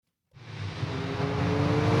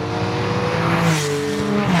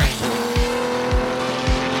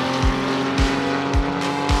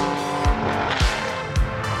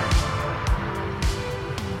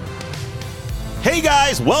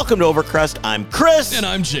guys, welcome to Overcrest. I'm Chris. And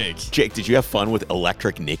I'm Jake. Jake, did you have fun with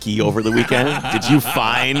Electric Nikki over the weekend?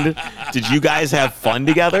 Did you guys have fun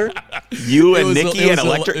together? You and Nikki and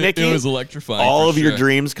Electric Nikki? It was electrifying. All of your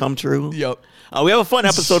dreams come true? Yep. We have a fun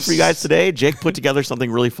episode for you guys today. Jake put together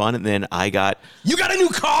something really fun, and then I got... You got a new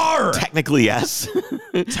car! Technically, yes.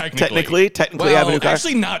 Technically, I have a new car.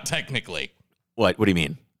 Actually, not technically. What do you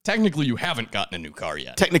mean? Technically, you haven't gotten a new car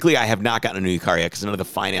yet. Technically, I have not gotten a new car yet because none of the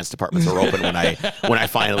finance departments are open when I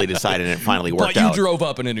finally decided and it finally worked out. But you drove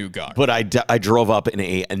up in a new car. But I drove up in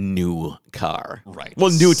a new car. Right. Well,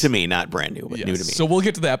 new to me, not brand new, but new to me. So we'll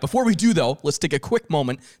get to that. Before we do, though, let's take a quick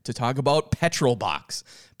moment to talk about PetrolBox.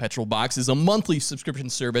 PetrolBox is a monthly subscription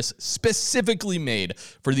service specifically made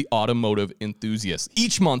for the automotive enthusiast.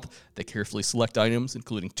 Each month, they carefully select items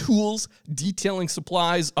including tools, detailing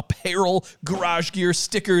supplies, apparel, garage gear,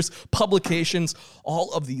 stickers, publications,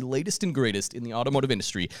 all of the latest and greatest in the automotive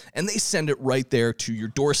industry, and they send it right there to your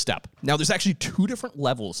doorstep. Now, there's actually two different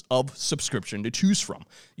levels of subscription to choose from.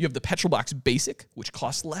 You have the PetrolBox Basic, which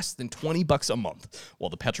costs less than $20 a month, while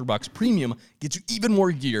the PetrolBox Premium gets you even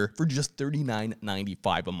more gear for just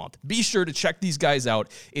 $39.95 a month. Be sure to check these guys out.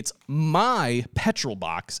 It's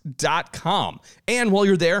mypetrolbox.com. And while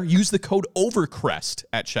you're there, use the code OVERCREST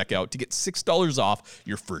at checkout to get $6 off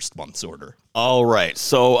your first month's order. All right.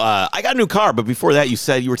 So I got a new car, but before that,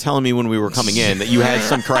 you were telling me when we were coming in that you had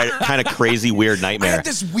some kind of crazy, weird nightmare. I had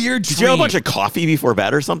this weird dream. Did you have a bunch of coffee before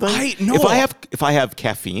bed or something? No. If I have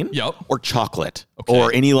caffeine or chocolate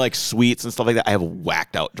or any like sweets and stuff like that, I have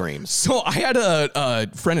whacked out dreams. So I had a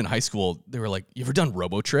friend in high school. They were like, "You ever done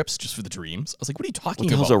robo trips just for the dreams?" I was like, "What are you talking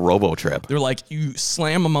about?" What was a robo trip? They're like, you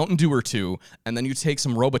slam a Mountain Dew or two, and then you take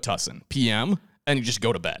some Robitussin PM, and you just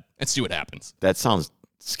go to bed and see what happens. That sounds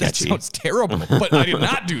sketchy. That sounds terrible, but I did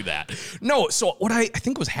not do that. No, so what I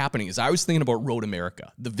think was happening is I was thinking about Road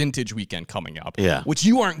America, the vintage weekend coming up, which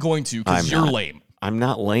you aren't going to because you're lame. I'm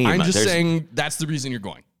not lame. I'm just saying that's the reason you're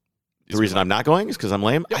going. The reason I'm not going is because I'm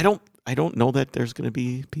lame? Yep. I don't know that there's going to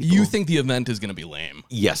be people. You think the event is going to be lame?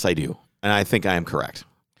 Yes, I do. And I think I am correct.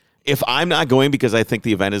 If I'm not going because I think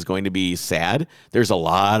the event is going to be sad, there's a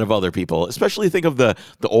lot of other people, especially think of the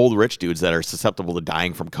old rich dudes that are susceptible to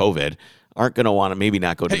dying from COVID, aren't going to want to maybe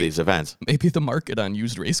not go to these events. Maybe the market on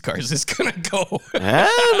used race cars is going to go.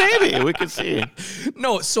 Maybe. We could see.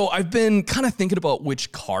 No, so I've been kind of thinking about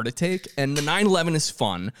which car to take, and the 911 is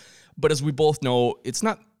fun, but as we both know, it's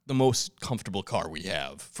not the most comfortable car we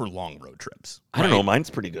have for long road trips. Right? I don't know. Mine's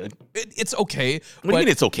pretty good. It's okay. What do you mean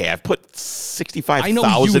it's okay? I've put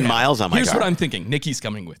 65,000 miles on my car. Here's what I'm thinking. Nikki's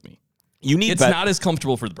coming with me. It's not as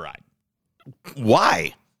comfortable for the bride.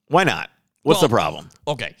 Why? Why not? What's the problem?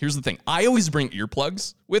 Okay, here's the thing. I always bring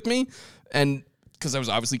earplugs with me, and because I was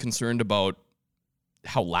obviously concerned about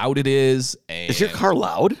how loud it is. And is your car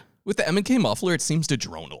loud? With the M&K muffler, it seems to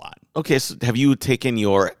drone a lot. Okay, so have you taken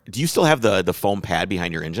do you still have the foam pad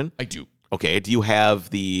behind your engine? I do. Okay, do you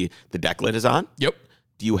have the deck lid is on? Yep.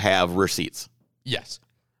 Do you have rear seats? Yes.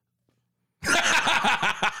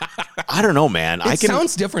 I don't know, man. It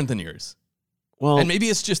sounds different than yours. Well, and maybe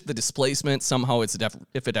it's just the displacement. Somehow it's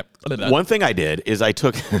one thing I did is I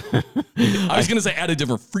took. I was going to say add a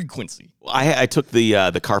different frequency. I took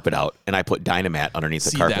the carpet out and I put Dynamat underneath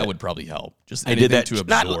the carpet. That would probably help. Just I did that to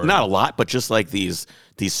absorb. Not a lot, but just like these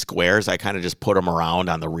squares, I kind of just put them around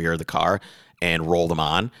on the rear of the car and rolled them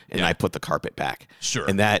on, and I put the carpet back. Sure,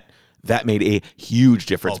 and that made a huge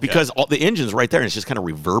difference because all the engine's right there and it's just kind of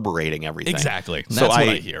reverberating everything. Exactly. So that's what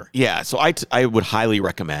I hear. Yeah. So I would highly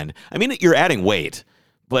recommend. I mean, you're adding weight,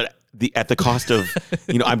 but at the cost of,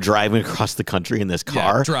 I'm driving across the country in this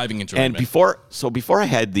car. Yeah, driving enjoyment. And before I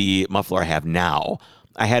had the muffler I have now,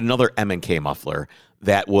 I had another M&K muffler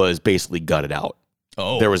that was basically gutted out.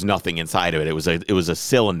 Oh. There was nothing inside of it. It was a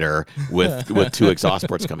cylinder with two exhaust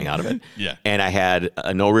ports coming out of it. Yeah. And I had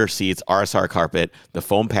no rear seats, RSR carpet, the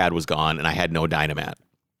foam pad was gone, and I had no Dynamat.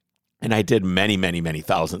 And I did many, many, many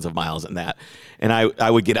thousands of miles in that. And I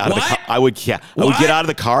would get out of the car. I would get out of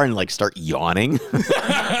the car and like start yawning.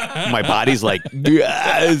 My body's like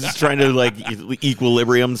it's trying to like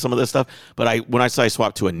equilibrium some of this stuff. But when I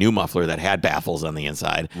swapped to a new muffler that had baffles on the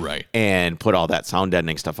inside, right, and put all that sound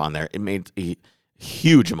deadening stuff on there, it made a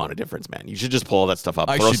huge amount of difference, man. You should just pull all that stuff up,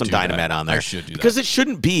 throw some Dynamat on there. I should do that. Because it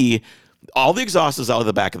shouldn't be all the exhaust is out of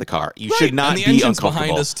the back of the car. You should not be uncomfortable.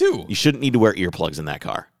 Behind us too. You shouldn't need to wear earplugs in that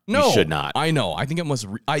car. No, you should not. I know. I think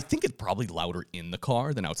it's probably louder in the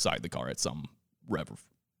car than outside the car at some rev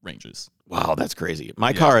ranges. Wow, that's crazy.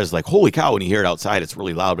 My car is like, holy cow, when you hear it outside, it's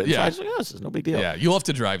really loud. But inside, it's like, oh, this is no big deal. Yeah, you'll have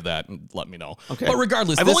to drive that and let me know. Okay. But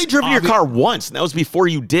regardless, I've only driven your car once, and that was before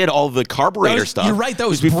you did all the carburetor stuff. You're right, that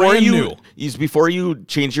was before brand you, new. It was before you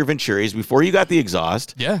changed your Venturis, before you got the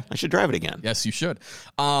exhaust. Yeah. I should drive it again. Yes, you should.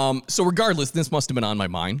 So regardless, this must have been on my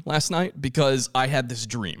mind last night because I had this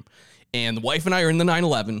dream. And the wife and I are in the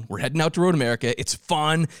 911. We're heading out to Road America. It's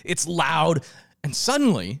fun. It's loud. And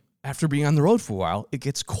suddenly, after being on the road for a while, it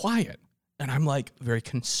gets quiet. And I'm like very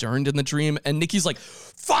concerned in the dream. And Nikki's like,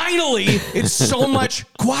 finally, it's so much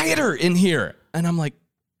quieter in here. And I'm like,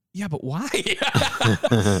 yeah, but why?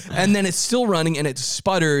 And then it's still running and it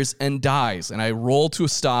sputters and dies. And I roll to a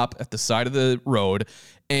stop at the side of the road.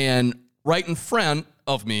 And right in front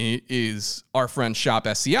of me is our friend Shop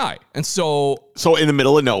SCI. And so in the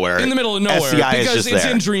middle of nowhere. SCI because it's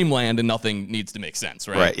there. in dreamland and nothing needs to make sense,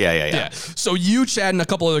 right? Right, yeah. So you, Chad, and a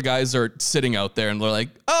couple other guys are sitting out there and they're like,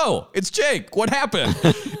 oh, it's Jake. What happened?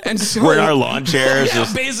 And so we're in our lawn chairs.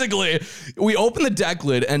 Yeah, basically. We open the deck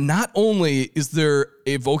lid and not only is there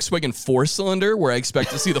a Volkswagen 4-cylinder where I expect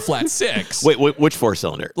to see the flat 6. Wait, which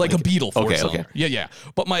 4-cylinder? Like a Beetle 4-cylinder. Okay. Yeah.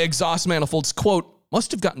 But my exhaust manifolds, quote,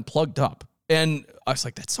 must have gotten plugged up. And I was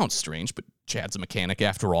like, that sounds strange, but Chad's a mechanic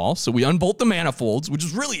after all. So we unbolt the manifolds, which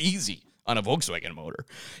is really easy on a Volkswagen motor.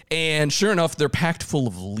 And sure enough, they're packed full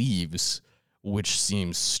of leaves, which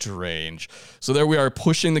seems strange. So there we are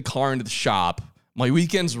pushing the car into the shop. My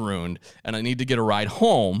weekend's ruined, and I need to get a ride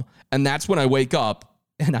home. And that's when I wake up.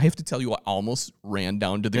 And I have to tell you, I almost ran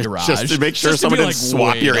down to the garage. Just to make sure someone didn't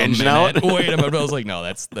swap your engine out? Wait a minute. I was like, no,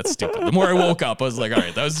 that's stupid. The more I woke up, I was like, all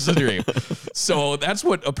right, that was just a dream. So that's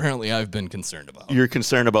what apparently I've been concerned about. You're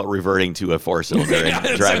concerned about reverting to a 4-cylinder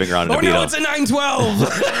and driving around in a Beetle. No, it's a 912.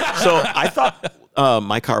 So I thought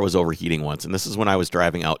my car was overheating once. And this is when I was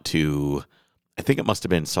driving out to, I think it must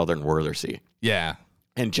have been Southern Wurlersea. Yeah.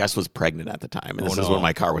 And Jess was pregnant at the time. And this is when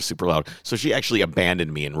my car was super loud. So she actually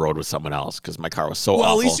abandoned me and rode with someone else because my car was so awful.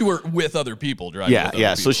 Well, at least you were with other people driving.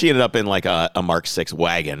 Yeah. So she ended up in like a Mark 6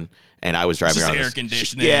 wagon. And I was driving around. Air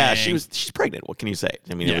conditioning. She's pregnant. What can you say?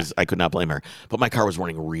 I mean, I could not blame her. But my car was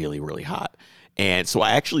running really, really hot. And so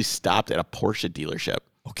I actually stopped at a Porsche dealership.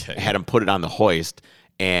 Okay. I had him put it on the hoist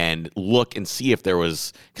and look and see if there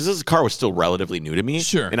was, because this car was still relatively new to me.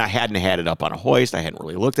 Sure. And I hadn't had it up on a hoist. I hadn't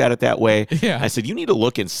really looked at it that way. Yeah. I said, you need to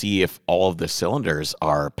look and see if all of the cylinders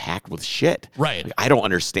are packed with shit. Right. Like, I don't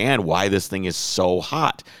understand why this thing is so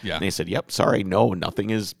hot. Yeah. And they said, yep, sorry, no,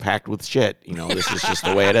 nothing is packed with shit. You know, this is just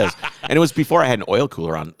the way it is. And it was before I had an oil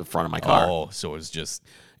cooler on the front of my car. Oh, so it was just...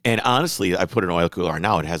 And honestly, I put an oil cooler on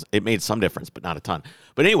now. It made some difference, but not a ton.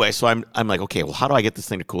 But anyway, so I'm like, okay, well, how do I get this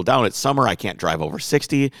thing to cool down? It's summer. I can't drive over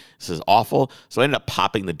 60. This is awful. So I ended up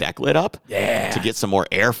popping the deck lid up to get some more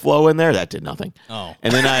airflow in there. That did nothing. Oh.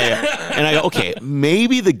 And then I go, okay,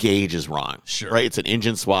 maybe the gauge is wrong. Sure. Right? It's an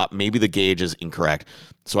engine swap. Maybe the gauge is incorrect.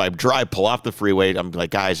 So I pull off the freeway. I'm like,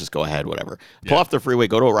 guys, just go ahead, whatever. Pull off the freeway,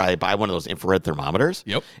 go to a ride, buy one of those infrared thermometers.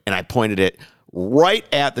 Yep. And I pointed it right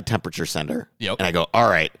at the temperature sender. Yep. And I go, all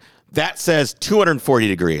right. That says 240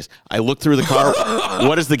 degrees. I look through the car.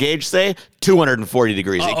 What does the gauge say? 240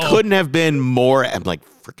 degrees. It couldn't have been more. I'm like,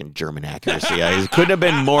 freaking German accuracy. It couldn't have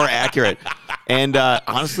been more accurate. And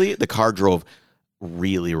honestly, the car drove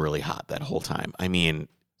really, really hot that whole time. I mean,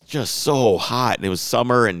 just so hot. And it was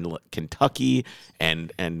summer in Kentucky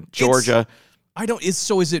and Georgia.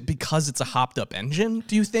 Is it because it's a hopped up engine?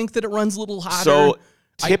 Do you think that it runs a little hotter? So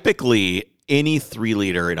typically, any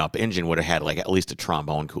 3-liter and up engine would have had like at least a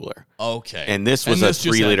trombone cooler. Okay. And this was a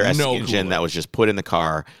 3-liter engine cooler. that was just put in the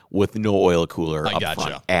car with no oil cooler up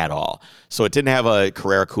front at all. So it didn't have a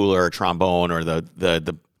Carrera cooler or trombone or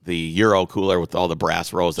the Euro cooler with all the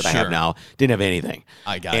brass rows that I have now. Didn't have anything.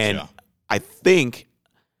 I gotcha. And I think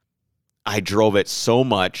I drove it so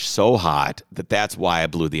much, so hot, that's why I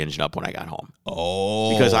blew the engine up when I got home.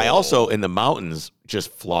 Oh. Because I also, in the mountains,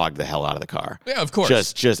 just flogged the hell out of the car. Yeah, of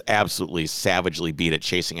course. Just absolutely savagely beat it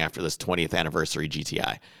chasing after this 20th anniversary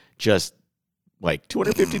GTI. Just like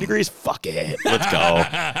 250 degrees. Fuck it.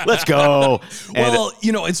 Let's go. Well,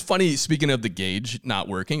 it's funny, speaking of the gauge not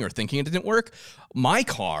working or thinking it didn't work, my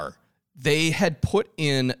car, they had put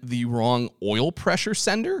in the wrong oil pressure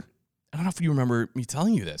sender. I don't know if you remember me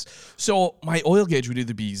telling you this. So my oil gauge would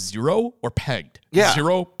either be 0 or pegged. Yeah.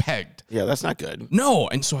 0 pegged. Yeah, that's not good. No.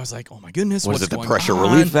 And so I was like, oh my goodness, what's it the going pressure on?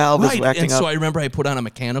 relief valve is acting And up? so I remember I put on a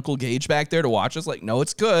mechanical gauge back there to watch. I was like, no,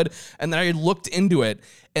 it's good. And then I looked into it,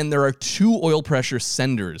 and there are 2 oil pressure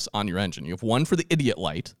senders on your engine. You have one for the idiot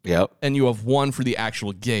light, Yep. and you have one for the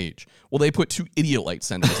actual gauge. Well, they put 2 idiot light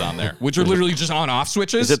senders on there, which are literally just on-off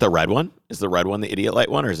switches. Is it the red one? Is the red one the idiot light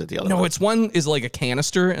one, or is it the other one? No, it's one is like a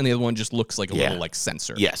canister, and the other one just looks like a little like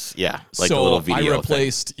sensor. Yes, yeah. Like so a little video I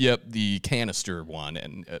replaced, the canister one,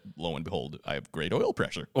 and lo and behold, I have great oil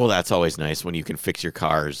pressure. Well, that's always nice when you can fix your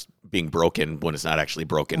cars being broken when it's not actually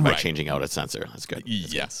broken by Right. changing out a sensor. That's good.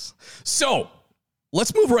 Yes. So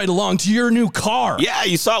let's move right along to your new car. Yeah,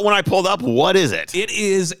 you saw it when I pulled up. What is it? It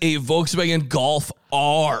is a Volkswagen Golf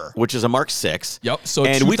R. Which is a Mark 6. Yep. So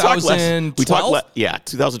and 2012?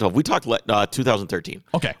 2012. We talked 2013.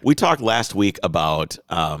 Okay. We talked last week about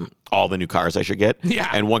all the new cars I should get. Yeah.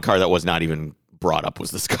 And one car that was not even brought up was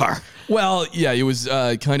this car. Well, yeah, it was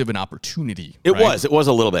kind of an opportunity. It right? was. It was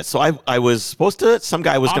a little bit. So I was supposed to, some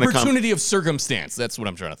guy was going to come. Opportunity of circumstance. That's what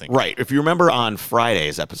I'm trying to think. Right. If you remember on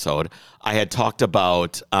Friday's episode, I had talked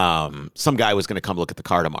about some guy was going to come look at the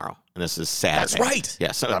car tomorrow. And this is Saturday. That's right.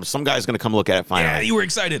 Yeah. So some guy's going to come look at it finally. Yeah, you were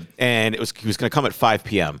excited. And he was going to come at 5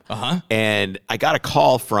 p.m. And I got a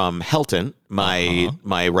call from Helton,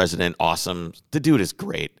 my resident awesome. The dude is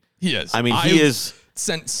great. He is. I mean, he is.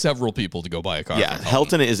 Sent several people to go buy a car. Yeah, from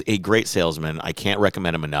Helton is a great salesman. I can't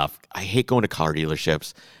recommend him enough. I hate going to car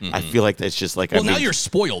dealerships. I feel like it's just like Well, now you're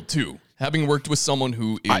spoiled too, having worked with someone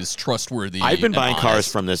who is trustworthy. I've been and buying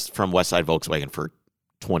honest. cars from Westside Volkswagen for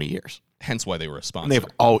 20 years. Hence why they were a sponsor.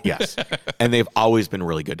 Yes, and they've always been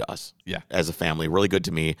really good to us. Yeah. As a family, really good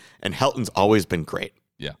to me. And Helton's always been great.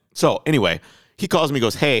 Yeah. So anyway, he calls me,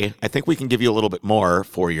 goes, "Hey, I think we can give you a little bit more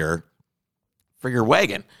for your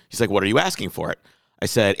wagon." He's like, "What are you asking for it?" I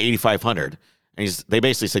said $8,500, and they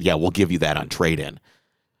basically said, "Yeah, we'll give you that on trade-in."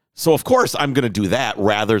 So of course I'm going to do that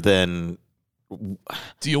rather than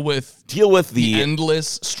deal with the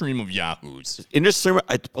endless stream of yahoos.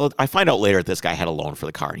 I find out later that this guy had a loan for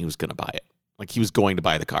the car and he was going to buy it. Like he was going to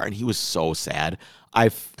buy the car and he was so sad. I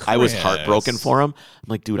was heartbroken for him. I'm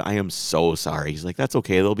like, "Dude, I am so sorry." He's like, "That's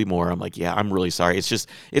okay. There'll be more." I'm like, "Yeah, I'm really sorry."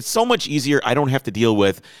 It's so much easier. I don't have to deal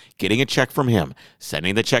with getting a check from him,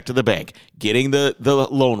 sending the check to the bank, getting the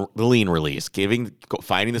lien release,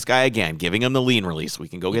 finding this guy again, giving him the lien release. We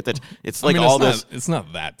can go get that. It's like this. It's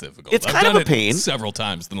not that difficult. It's kind of a pain. Several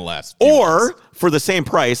times in the last few Or months. for the same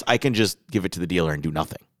price, I can just give it to the dealer and do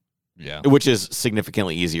nothing. Yeah. Which is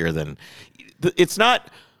significantly easier than it's not.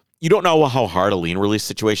 You don't know how hard a lien release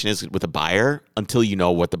situation is with a buyer until you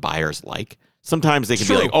know what the buyer's like. Sometimes they can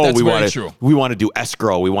be like, "Oh, we want to do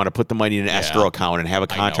escrow. We want to put the money in an escrow account and have a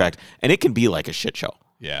contract." And it can be like a shit show.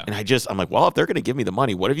 Yeah. And I'm like, "Well, if they're going to give me the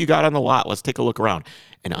money, what have you got on the lot? Let's take a look around."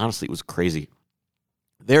 And honestly, it was crazy.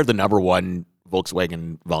 They're the number one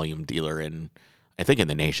Volkswagen volume dealer in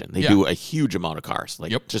the nation. They do a huge amount of cars,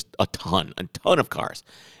 just a ton of cars.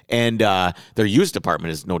 And their used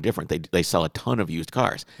department is no different. They sell a ton of used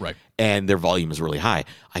cars. Right. And their volume is really high.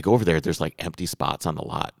 I go over there, there's like empty spots on the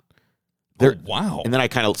lot. Wow. And then I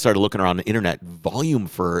kind of started looking around the internet. Volume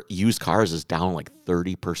for used cars is down like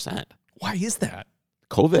 30%. Why is that?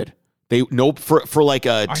 COVID. For like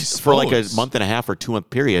a month and a half or 2 month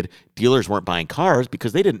period, dealers weren't buying cars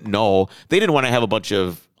because they didn't want to have a bunch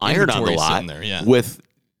of iron on the lot with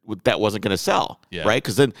that wasn't going to sell, right?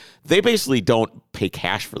 Because then they basically don't pay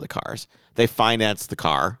cash for the cars. They finance the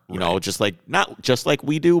car, not just like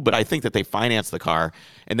we do, but I think that they finance the car,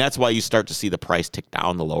 and that's why you start to see the price tick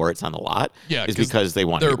down the lower it's on the lot. Yeah, is because they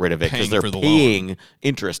want to get rid of it because they're paying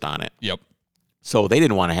interest on it. Yep. So they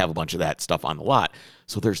didn't want to have a bunch of that stuff on the lot.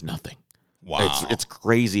 So there's nothing. Wow. It's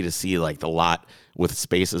crazy to see like the lot with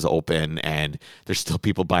spaces open and there's still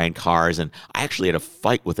people buying cars. And I actually had a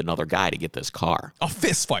fight with another guy to get this car. A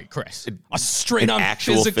fist fight, Chris. A straight on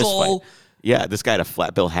actual physical. Fist fight. Yeah, this guy had a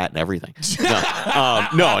flat bill hat and everything.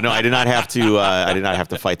 No, I did not have to. I did not have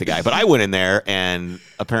to fight the guy, but I went in there, and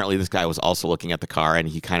apparently this guy was also looking at the car, and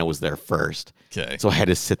he kind of was there first. Okay. So I had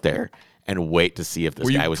to sit there and wait to see if this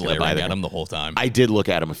guy was going to buy the car. At him the whole time? I did look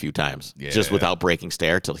at him a few times, just without breaking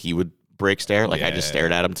stare till he would break stare. Like I just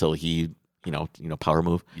stared at him till he. Power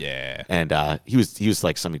move. Yeah. And he was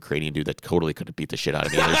like some Ukrainian dude that totally could have beat the shit out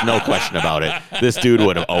of me. There's no question about it. This dude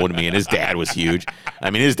would have owned me, and his dad was huge. I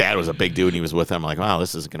mean, his dad was a big dude, and he was with him. I'm like, wow,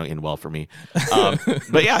 this isn't going to end well for me.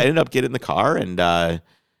 But yeah, I ended up getting the car, and I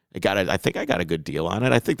think I got a good deal on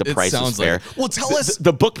it. I think the price is fair. Well, tell us.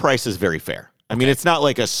 The book price is very fair. I mean, it's not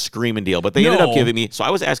like a screaming deal, but they ended up giving me. So I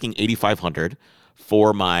was asking $8,500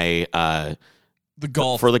 for my. The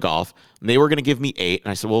Golf. For the Golf. And they were going to give me $8,000.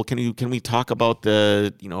 And I said, well, can we talk about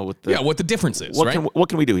the, with the... Yeah, what the difference is, what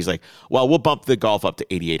can we do? He's like, well, we'll bump the Golf up to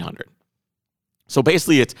 $8,800. So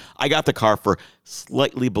basically I got the car for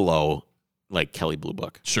slightly below like Kelly Blue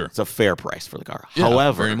Book. Sure. It's a fair price for the car. Yeah,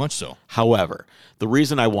 However, very much so. However, the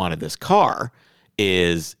reason I wanted this car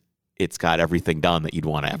is it's got everything done that you'd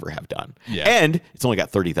want to ever have done. Yeah. And it's only got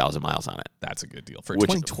 30,000 miles on it. That's a good deal for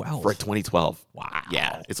 2012. For a 2012. Wow.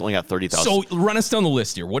 Yeah, it's only got 30,000. So run us down the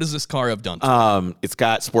list here. What does this car have done? It's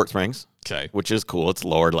got sport springs. Okay. Which is cool. It's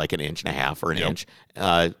lowered like 1.5 inches or an inch,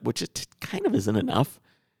 which it kind of isn't enough.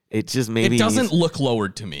 It just maybe it doesn't look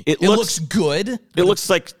lowered to me. It looks good. It looks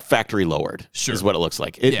like factory lowered. Sure. Is what it looks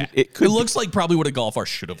like. It looks like probably what a Golf R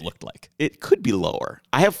should have looked like. It could be lower.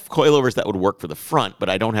 I have coilovers that would work for the front, but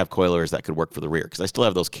I don't have coilovers that could work for the rear because I still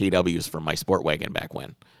have those KWs from my sport wagon back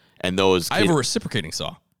when. And those I have a reciprocating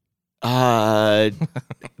saw.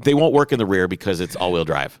 They won't work in the rear because it's all-wheel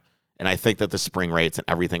drive. And I think that the spring rates and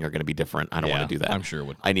everything are going to be different. I don't want to do that. I'm sure it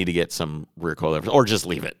would. I need to get some rear coilovers, or just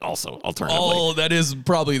leave it. Also, alternatively. Oh, that is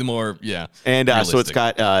probably the more And so it's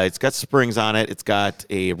got springs on it. It's got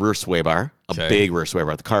a rear sway bar, a big rear sway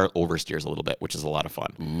bar. The car oversteers a little bit, which is a lot of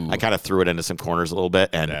fun. Ooh. I kind of threw it into some corners a little bit,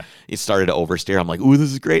 and it started to oversteer. I'm like, ooh,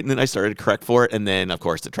 this is great. And then I started to correct for it, and then of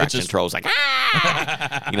course the traction control was like,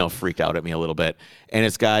 freaked out at me a little bit. And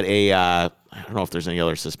it's got a I don't know if there's any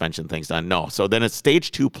other suspension things done. No. So then it's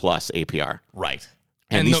stage 2 plus APR. Right.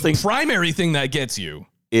 And the primary thing that gets you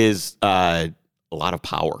is a lot of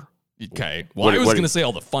power. Okay. Well, I was going to say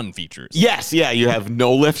all the fun features. Yes. Yeah. You have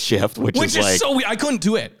no lift shift, which is like, so weird. I couldn't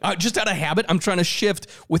do it. Just out of habit, I'm trying to shift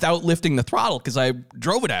without lifting the throttle because I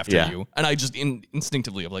drove it after you. And I just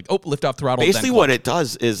instinctively, I'm like, lift off throttle. Basically, what it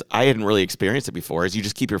does is, I hadn't really experienced it before, is you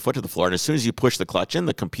just keep your foot to the floor. And as soon as you push the clutch in,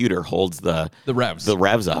 the computer holds the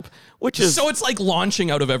revs up, which is. So it's like launching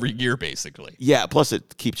out of every gear, basically. Yeah. Plus,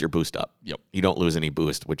 it keeps your boost up. Yep. You don't lose any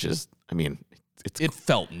boost, which is, it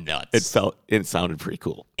felt nuts. It sounded pretty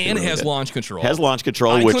cool. And it has launch control. Has launch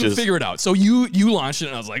control, I couldn't figure it out. So you launched it,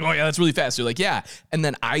 and I was like, oh yeah, that's really fast. You're like, yeah. And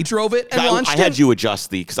then I drove it and launched it. I had you adjust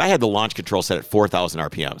because I had the launch control set at 4,000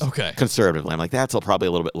 RPMs. Okay. Conservatively. I'm like, that's probably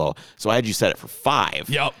a little bit low. So I had you set it for 5.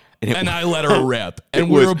 Yep. And I let her rip. And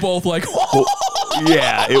we were both like,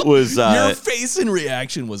 yeah, it was. Your face and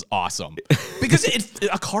reaction was awesome. Because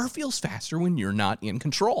a car feels faster when you're not in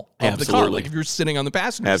control of the car. Like if you're sitting on the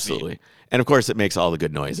passenger seat. And of course, it makes all the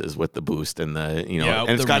good noises with the boost and and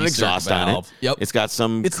it's got an exhaust on it. Yep. It's got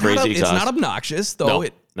some crazy exhaust. It's not obnoxious, though. No,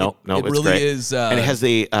 it it's really great. is. And it has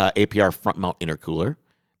the APR front mount intercooler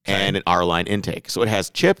and an R-line intake. So it has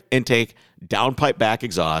chip intake, downpipe back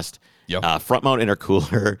exhaust, front mount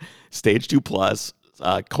intercooler, stage 2 plus,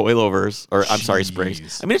 coilovers,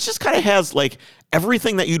 springs. I mean, it just kind of has like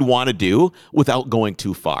everything that you'd want to do without going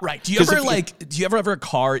too far. Right. Do you ever have a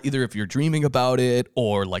car, either if you're dreaming about it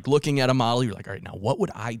or like looking at a model, you're like, all right, now what would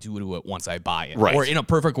I do to it once I buy it? Right. Or in a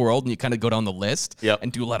perfect world, and you kind of go down the list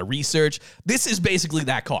and do a lot of research. This is basically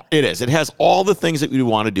that car. It is. It has all the things that you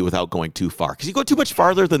want to do without going too far. Because you go too much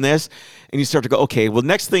farther than this, and you start to go, okay, well,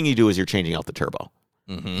 next thing you do is you're changing out the turbo.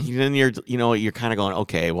 Mm-hmm. Then you're kind of going,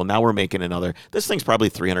 okay, well, now we're making another. This thing's probably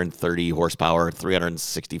 330 horsepower,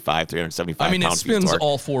 365, 375 I mean, pounds. it spins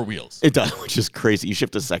all 4 wheels. It does, which is crazy. You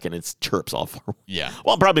shift a second, it chirps all 4. Yeah.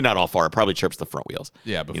 Well, probably not all 4. It probably chirps the front wheels.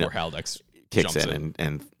 Yeah, before Haldex kicks in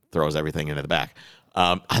and throws everything into the back.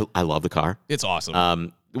 I love the car. It's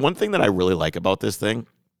awesome. One thing that I really like about this thing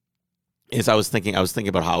is I was thinking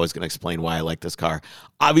about how I was going to explain why I like this car.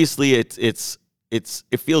 Obviously, it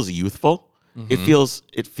feels youthful. Mm-hmm.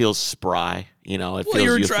 It feels spry, It feels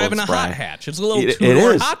you're youthful driving and a spry. hot hatch. It's a little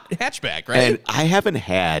two-door hot hatchback, right? And I haven't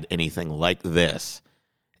had anything like this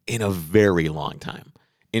in a very long time.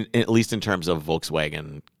 At least in terms of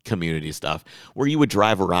Volkswagen community stuff, where you would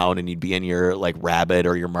drive around and you'd be in your like Rabbit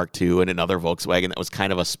or your Mark II, and another Volkswagen that was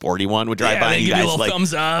kind of a sporty one would drive by, and you guys a little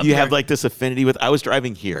thumbs up. You have like this affinity with. I was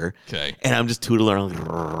driving here, and I'm just tootling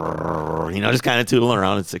around, just kind of tootling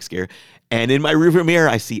around in 6th gear. And in my rearview mirror,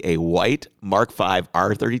 I see a white Mark V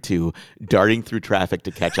R32 darting through traffic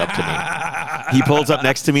to catch up to me. He pulls up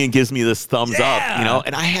next to me and gives me this thumbs up,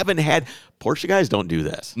 And I haven't had Porsche guys don't do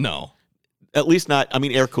this. No. At least not. I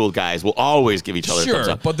mean, air-cooled guys will always give each other thumbs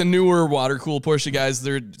up. But the newer water-cooled Porsche guys,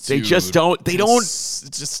 they just don't. They don't.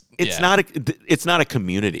 It's not a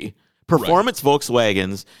community. Performance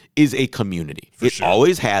Volkswagens is a community. It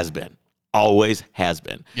always has been. Always has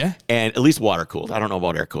been. Yeah. And at least water cooled. I don't know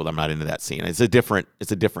about air cooled. I'm not into that scene. It's a different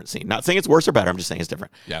scene. Not saying it's worse or better. I'm just saying it's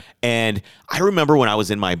different. Yeah. And I remember when I was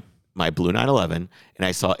in my blue 911 and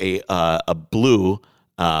I saw a blue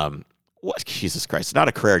Jesus Christ, not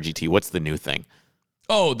a Carrera GT. What's the new thing?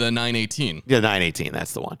 Oh, the 918. Yeah, 918.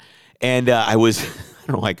 That's the one. And I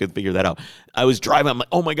don't know why I could figure that out. I was driving. I'm like,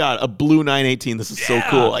 oh my God, a blue 918. This is so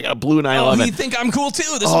cool. I got a blue 911. Oh, you think I'm cool too?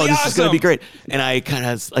 This oh, is this awesome. is going to be great. And I kind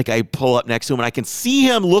of like, I pull up next to him and I can see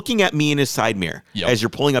him looking at me in his side mirror. As you're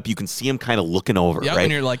pulling up, you can see him kind of looking over, right?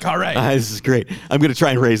 And you're like, all right. This is great. I'm going to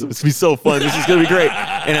try and raise him. It's going to be so fun. This is going to be great.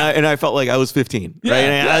 And I felt like I was 15, right?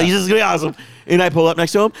 And this is going to be awesome. And I pull up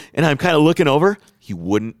next to him and I'm kind of looking over. He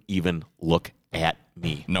wouldn't even look at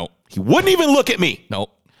me. No. He wouldn't even look at me. No.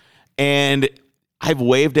 And I've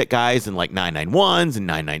waved at guys in like 991s and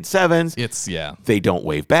 997s. They don't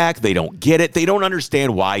wave back. They don't get it. They don't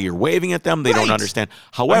understand why you're waving at them. They don't understand.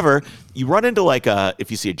 However, you run into like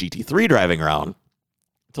if you see a GT3 driving around,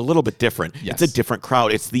 it's a little bit different. It's a different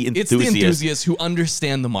crowd. It's the enthusiasts. It's the enthusiasts who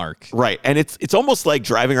understand the mark. Right. And it's almost like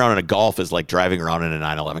driving around in a Golf is like driving around in a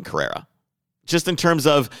 911 Carrera. Just in terms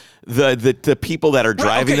of the people that are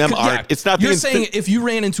driving them aren't. It's not. You're saying if you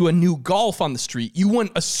ran into a new Golf on the street, you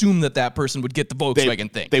wouldn't assume that person would get the Volkswagen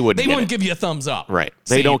thing. They wouldn't. They wouldn't give you a thumbs up. Right.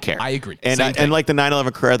 They don't care. I agree. And like the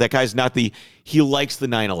 911 Carrera, that guy's not the. He likes the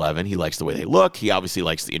 911. He likes the way they look. He obviously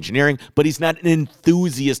likes the engineering, but he's not an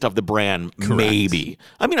enthusiast of the brand. Correct. Maybe.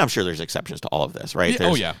 I mean, I'm sure there's exceptions to all of this, right?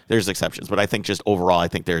 There's exceptions, but I think just overall, I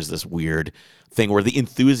think there's this weird thing where the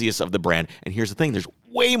enthusiasts of the brand. And here's the thing: there's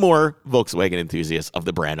way more Volkswagen enthusiasts of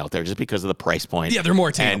the brand out there, just because of the price point. Yeah, they're more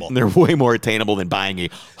attainable. And they're way more attainable than buying a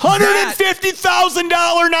 $150,000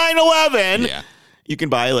 911. Yeah. You can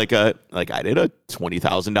buy like I did a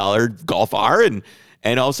 $20,000 Golf R, and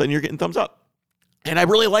all of a sudden you're getting thumbs up. And I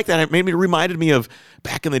really like that. It reminded me of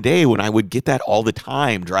back in the day when I would get that all the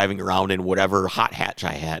time driving around in whatever hot hatch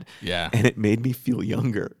I had. Yeah. And it made me feel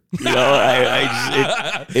younger. You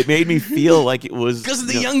know, it made me feel like it was because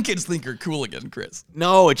the young kids think you're cool again, Chris.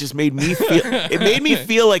 No, it just made me feel. It made me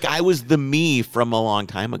feel like I was the me from a long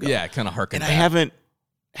time ago. Yeah, kind of harken. And I haven't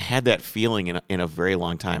had that feeling in a very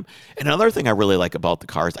long time. And another thing I really like about the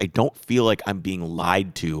car is I don't feel like I'm being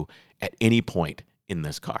lied to at any point in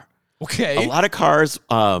this car. Okay. A lot of cars,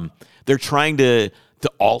 they're trying to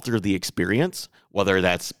alter the experience, whether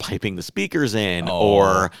that's piping the speakers in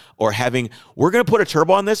or having, we're going to put a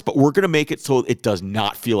turbo on this, but we're going to make it so it does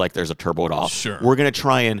not feel like there's a turbo at all. Sure. We're going to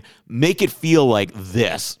try and make it feel like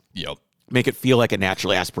this. Yep. Make it feel like a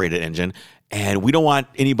naturally aspirated engine. And we don't want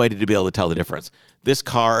anybody to be able to tell the difference. This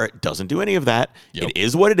car doesn't do any of that. Yep. It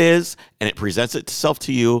is what it is, and it presents itself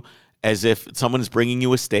to you as if someone is bringing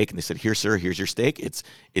you a steak and they said, "Here, sir, here's your steak. It's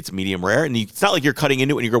medium rare." And it's not like you're cutting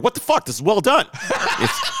into it and you go, "What the fuck? This is well done."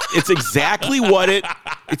 It's exactly what it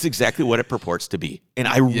purports to be. And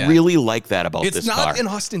I really like that about this car. It's not an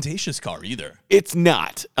ostentatious car either. It's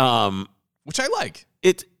not. Which I like.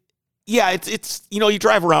 It's you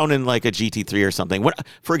drive around in like a GT3 or something.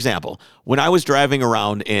 For example, when I was driving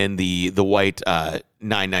around in the white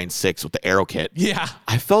 996 with the Aero kit,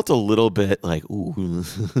 I felt a little bit like, ooh,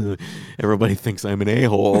 everybody thinks I'm an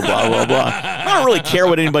a-hole, blah, blah, blah. I don't really care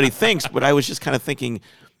what anybody thinks, but I was just kind of thinking,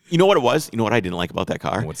 you know what it was? You know what I didn't like about that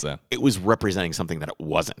car? What's that? It was representing something that it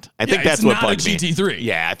wasn't. I think that's what bugged me. It's not a GT3.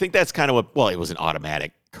 Yeah, I think that's kind of what, well, it was an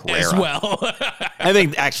automatic Carrera. As well. I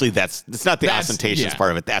think actually it's not the ostentatious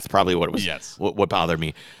part of it. That's probably what it was. Yes. What bothered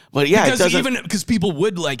me. But yeah, because people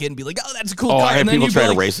would like it and be like, "Oh, that's a cool car." I had people try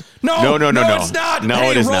to race. No, it's not. No,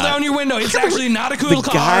 hey, it is roll not. down your window. It's actually not a cool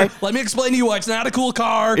car. Let me explain to you why it's not a cool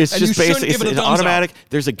car. It's just basically it's an automatic.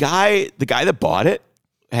 There's a guy. The guy that bought it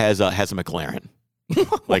has a McLaren,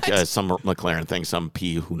 like some McLaren thing, some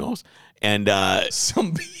P, who knows. And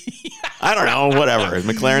some P. I don't know, whatever.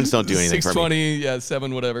 McLarens don't do anything for me. 620,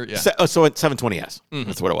 7, whatever. Yeah. So it's 720S. Mm-hmm.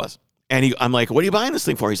 That's what it was. And I'm like, "What are you buying this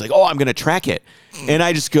thing for?" He's like, "Oh, I'm going to track it." And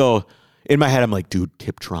I just go, in my head, I'm like, "Dude,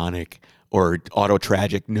 Tiptronic or Auto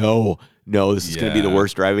Tragic. No, this is going to be the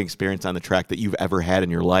worst driving experience on the track that you've ever had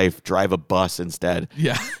in your life. Drive a bus instead."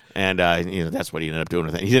 Yeah. And that's what he ended up doing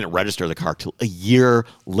with it. He didn't register the car till a year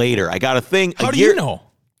later. I got a thing. How do you know?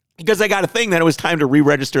 Because I got a thing that it was time to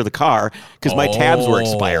re-register the car because my tabs were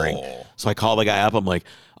expiring. So I called the guy up. I'm like,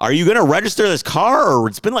 "Are you going to register this car?" Or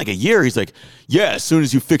it's been like a year. He's like, "Yeah, as soon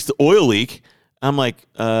as you fix the oil leak." I'm like,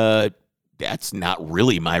 that's not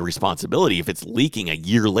really my responsibility if it's leaking a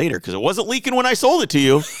year later because it wasn't leaking when I sold it to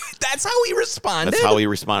you. That's how he responded. That's how he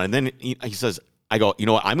responded. And then he says, I go, "You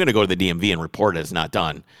know what? I'm going to go to the DMV and report it. It's not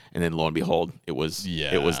done." And then lo and behold, it was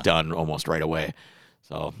done almost right away.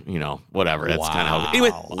 So, whatever. That's kind of how.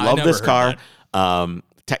 Anyway, love this car.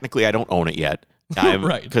 Technically, I don't own it yet.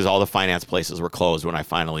 Right. Because all the finance places were closed when I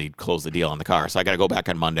finally closed the deal on the car. So I got to go back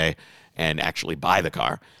on Monday and actually buy the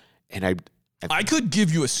car. And I could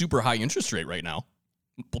give you a super high interest rate right now.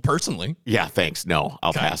 Personally. Yeah, thanks. No,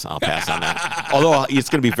 I'll pass. I'll pass on that. Although it's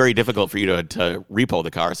going to be very difficult for you to repo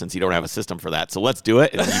the car since you don't have a system for that. So let's do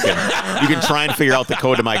it. And you can try and figure out the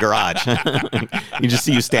code to my garage. You just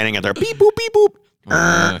see you standing out there. Beep, boop, beep, boop.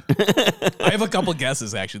 I have a couple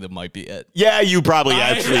guesses, actually, that might be it. Yeah, you probably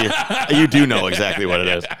actually, you do know exactly what it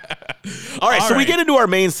is. All right, so we get into our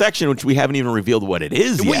main section, which we haven't even revealed what it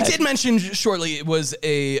is yet. We did mention shortly it was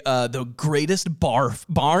the greatest bar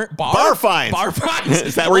finds. Bar finds.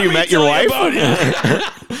 Is that where you met your wife?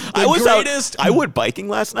 I went biking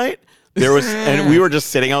last night. And we were just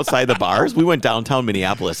sitting outside the bars. We went downtown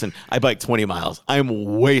Minneapolis, and I biked 20 miles.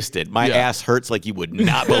 I'm wasted. My ass hurts like you would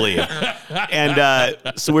not believe. And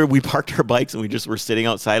so we parked our bikes, and we just were sitting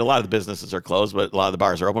outside. A lot of the businesses are closed, but a lot of the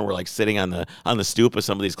bars are open. We're like sitting on the stoop of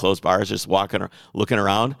some of these closed bars, just walking, looking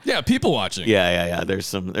around. Yeah, people watching. Yeah. There's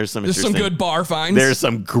some good bar finds. There's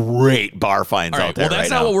some great bar finds out there. Well, that's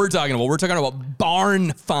not what we're talking about. We're talking about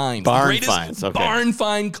barn finds. Barn finds. Okay. Barn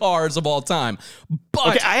find cars of all time.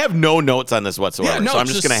 But I have no notes on this whatsoever, so I'm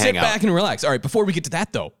just going to hang out. Sit back and relax. All right, before we get to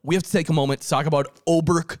that, though, we have to take a moment to talk about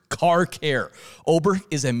Oberk Car Care. Oberk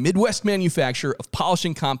is a Midwest manufacturer of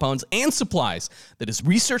polishing compounds and supplies that is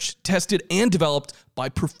researched, tested, and developed by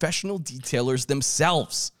professional detailers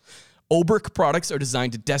themselves. Oberk products are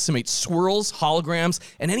designed to decimate swirls, holograms,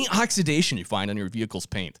 and any oxidation you find on your vehicle's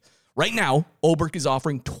paint. Right now, Oberk is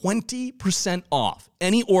offering 20% off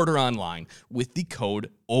any order online with the code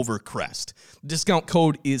OVERCREST. The discount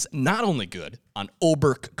code is not only good on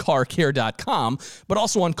OberkCarCare.com, but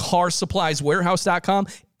also on CarSuppliesWarehouse.com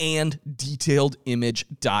and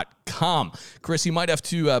DetailedImage.com. Chris, you might have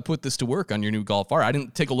to put this to work on your new Golf R. I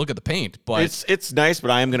didn't take a look at the paint, but it's nice,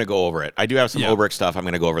 but I am going to go over it. I do have some Oberk stuff. I'm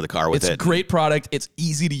going to go over the car with it. It's a great product. It's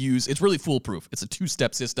easy to use. It's really foolproof. It's a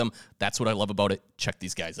two-step system. That's what I love about it. Check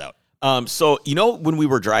these guys out. So, when we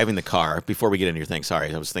were driving the car, before we get into your thing,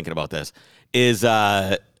 sorry, I was thinking about this,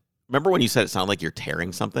 remember when you said it sounded like you're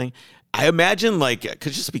tearing something? I imagine,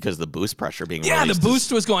 just because of the boost pressure being released. Yeah, the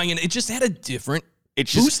boost was going in. It just had a different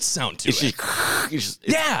boost sound to it. And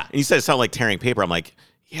you said it sounded like tearing paper. I'm like,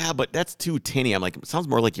 yeah, but that's too tinny. I'm like, it sounds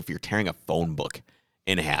more like if you're tearing a phone book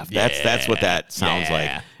in half. That's what that sounds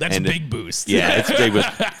like. That's a big boost. Yeah, it's a big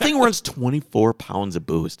boost. The thing runs 24 pounds of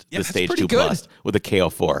boost. The Stage 2 Plus with a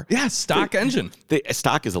KO4. Yeah, stock engine. The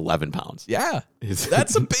stock is 11 pounds. Yeah,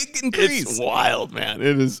 that's a big increase. It's wild, man.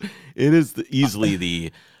 It is easily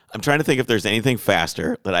the. I'm trying to think if there's anything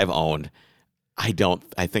faster that I've owned. I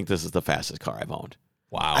think this is the fastest car I've owned.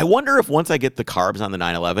 Wow. I wonder if once I get the carbs on the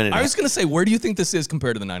 911. I was going to say, where do you think this is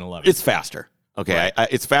compared to the 911? It's faster. Okay, right.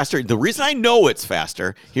 It's faster. The reason I know it's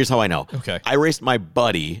faster, here's how I know. Okay. I raced my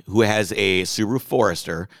buddy who has a Subaru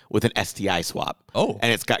Forester with an STI swap. Oh.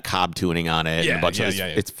 And it's got Cobb tuning on it. Yeah, and a bunch of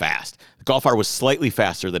it's fast. The Golf R was slightly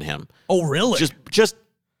faster than him. Oh, really? Just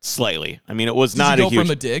slightly. I mean, it was not a huge. Did you go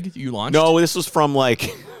from a dig you launched? No, this was from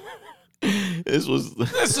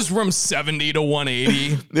This is from 70 to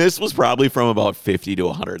 180. This was probably from about 50 to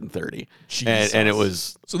 130. And it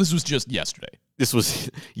was. So this was just yesterday. This was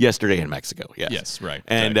yesterday in Mexico. Yes. Yes, right.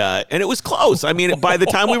 And it was close. I mean, by the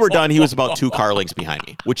time we were done, he was about 2 car lengths behind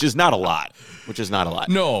me, which is not a lot.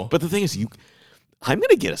 No. But the thing is, I'm going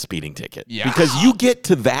to get a speeding ticket. Yeah. Because you get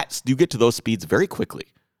to those speeds very quickly.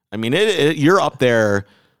 I mean, you're up there.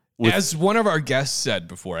 As one of our guests said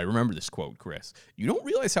before, I remember this quote, Chris, you don't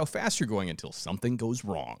realize how fast you're going until something goes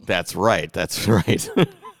wrong. That's right.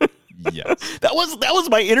 Yes. That was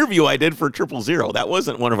my interview I did for 000. That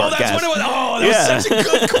wasn't one of our guests. What it was. Oh, that was such a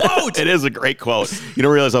good quote. It is a great quote. You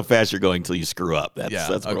don't realize how fast you're going until you screw up. That's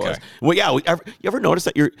what it was. Well, yeah. You ever notice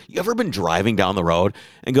that you ever been driving down the road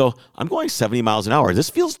and go, I'm going 70 miles an hour. This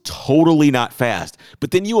feels totally not fast. But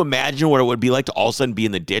then you imagine what it would be like to all of a sudden be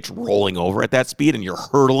in the ditch rolling over at that speed and you're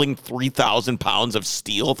hurtling 3,000 pounds of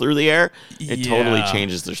steel through the air. It totally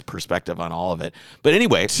changes their perspective on all of it. But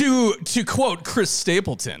anyway. To quote Chris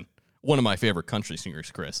Stapleton, one of my favorite country singers,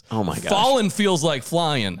 Chris. Oh, my gosh. Falling feels like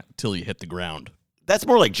flying till you hit the ground. That's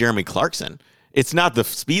more like Jeremy Clarkson. It's not the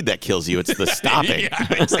speed that kills you. It's the stopping. Yeah,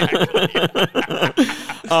 exactly.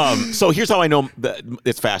 So here's how I know that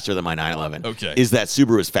it's faster than my 911. Okay. Is that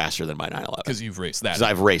Subaru is faster than my 911. Because you've raced that. Because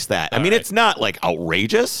I've raced that. I mean, it's not like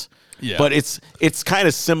outrageous. Yeah. But it's kind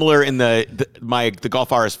of similar in the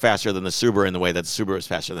Golf R is faster than the Subaru in the way that the Subaru is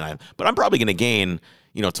faster than I am. But I'm probably going to gain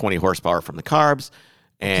 20 horsepower from the carbs.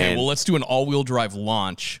 Okay, well, let's do an all-wheel drive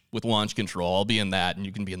launch with launch control. I'll be in that, and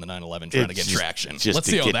you can be in the 911 trying to get traction. Let's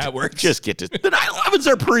see how that works. Just get to the 911s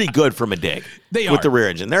are pretty good from a dig. They are with the rear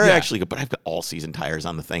engine. They're actually good, but I've got all-season tires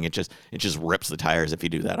on the thing. It just rips the tires if you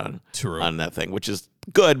do that on that thing, which is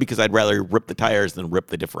good because I'd rather rip the tires than rip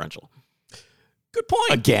the differential. Good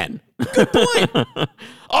point. Again. Good point.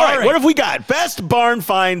 All right, what have we got? Best barn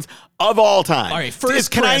finds of all time. All right,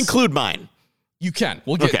 first, can I Chris, include mine? You can.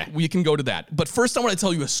 We can go to that. But first, I want to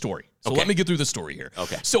tell you a story. So let me get through the story here.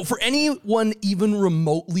 Okay. So for anyone even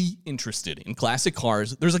remotely interested in classic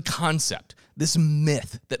cars, there's a concept, this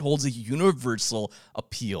myth that holds a universal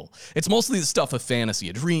appeal. It's mostly the stuff of fantasy,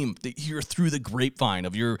 a dream that you hear through the grapevine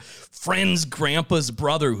of your friend's grandpa's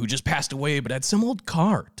brother who just passed away but had some old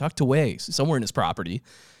car tucked away somewhere in his property.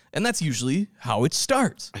 And that's usually how it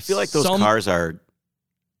starts. I feel like those cars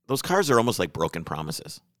are almost like broken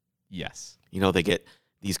promises. Yes. You know,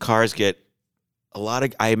 these cars get a lot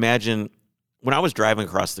of, I imagine when I was driving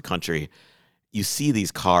across the country, you see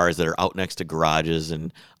these cars that are out next to garages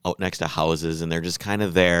and out next to houses, and they're just kind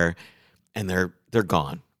of there, and they're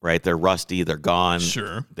gone, right? They're rusty, they're gone.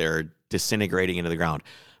 Sure. They're disintegrating into the ground.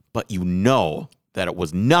 But you know that it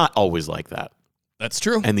was not always like that. That's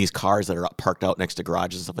true. And these cars that are parked out next to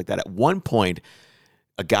garages and stuff like that, at one point,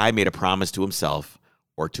 a guy made a promise to himself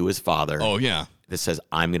or to his father. Oh, yeah. That says,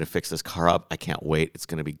 I'm going to fix this car up. I can't wait. It's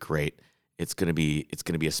going to be great. It's going to be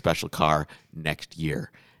a special car next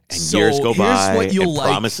year. And so years go by, and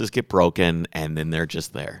promises get broken, and then they're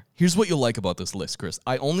just there. Here's what you'll like about this list, Chris.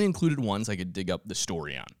 I only included ones I could dig up the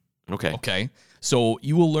story on. Okay. So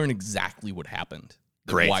you will learn exactly what happened.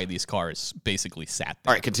 Great. Why these cars basically sat there.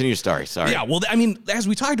 All right, continue your story. Sorry. Yeah, well, I mean, as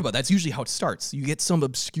we talked about, that's usually how it starts. You get some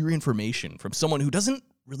obscure information from someone who doesn't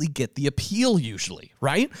really get the appeal usually,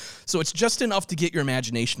 right? So it's just enough to get your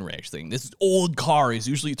imagination racing. This old car is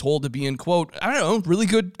usually told to be in, quote, I don't know, really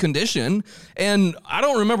good condition. And I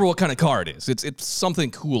don't remember what kind of car it is. It's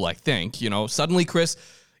something cool, I think. You know, suddenly, Chris,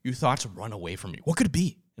 your thoughts run away from you. What could it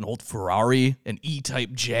be? An old Ferrari, an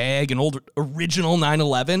E-Type Jag, an old original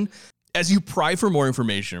 911? As you pry for more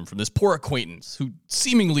information from this poor acquaintance who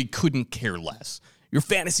seemingly couldn't care less, your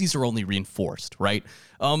fantasies are only reinforced, right?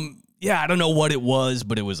 Yeah, I don't know what it was,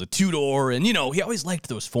 but it was a two-door, and, you know, he always liked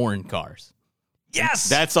those foreign cars. Yes!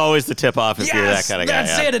 That's always the tip-off if you're that kind of guy.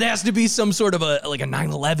 That's it. It has to be some sort of a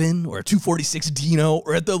 911 or a 246 Dino,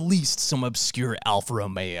 or at the least some obscure Alfa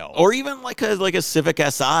Romeo. Or even like a Civic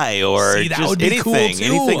Si, or See, that just would be anything, cool, too.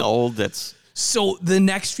 anything old that's... So the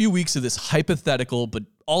next few weeks of this hypothetical but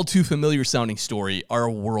all too familiar sounding story are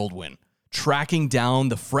a whirlwind. Tracking down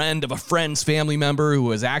the friend of a friend's family member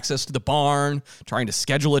who has access to the barn, trying to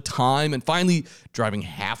schedule a time, and finally driving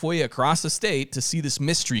halfway across the state to see this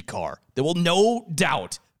mystery car that will no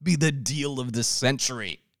doubt be the deal of the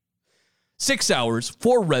century. 6 hours,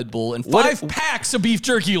 4 Red Bull, and 5 packs of beef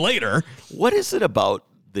jerky later. What is it about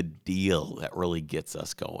the deal that really gets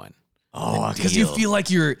us going? Oh, because you feel like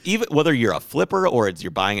you're... Even whether you're a flipper or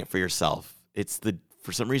you're buying it for yourself,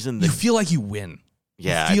 for some reason... You feel like you win.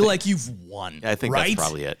 Yeah, you feel like you've won. I think right? that's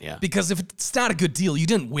probably it, yeah. Because if it's not a good deal, you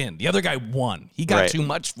didn't win. The other guy won. He got too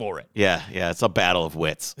much for it. Yeah, it's a battle of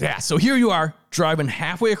wits. Yeah, so here you are, driving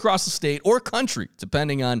halfway across the state or country,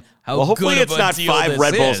 depending on how well, hopefully good of it's a not deal 5 this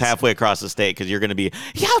Red Bulls is. halfway across the state, because you're going to be,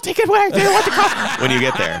 I'll take it when when you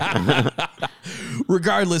get there.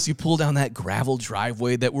 Regardless, you pull down that gravel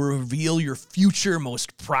driveway that will reveal your future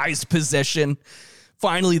most prized possession.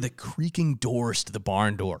 Finally, the creaking doors to the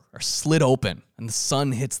barn door are slid open, and the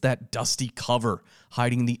sun hits that dusty cover,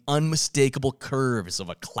 hiding the unmistakable curves of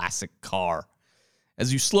a classic car.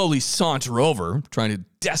 As you slowly saunter over, trying to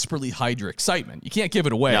desperately hide your excitement, you can't give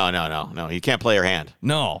it away. No. You can't play your hand.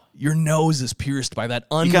 No, your nose is pierced by that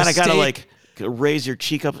You unmistakable... gotta raise your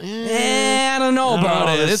cheek up. I don't know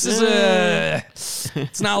about it.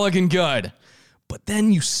 It's not looking good. But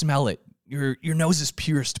then you smell it. Your nose is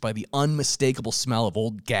pierced by the unmistakable smell of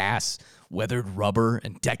old gas, weathered rubber,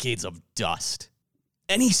 and decades of dust.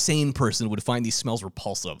 Any sane person would find these smells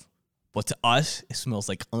repulsive. But to us, it smells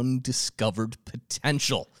like undiscovered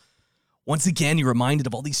potential. Once again, you're reminded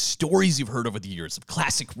of all these stories you've heard over the years of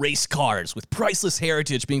classic race cars with priceless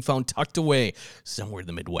heritage being found tucked away somewhere in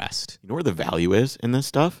the Midwest. You know where the value is in this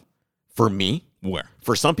stuff? For me? Where?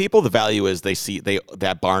 For some people, the value is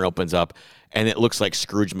that barn opens up and it looks like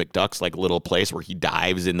Scrooge McDuck's little place where he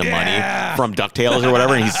dives in the money from DuckTales or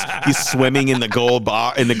whatever, and he's swimming in the gold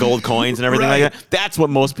coins and everything like that. That's what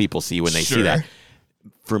most people see when they see that.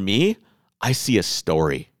 For me, I see a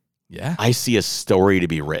story. Yeah. I see a story to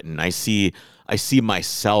be written. I see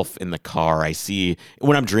myself in the car. I see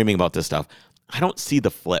when I'm dreaming about this stuff. I don't see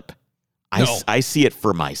the flip. I see it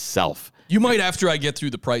for myself. You might after I get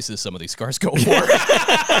through the prices some of these cars go for.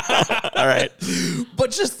 All right.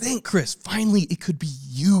 But just think, Chris, finally it could be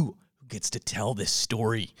you who gets to tell this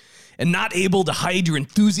story. And not able to hide your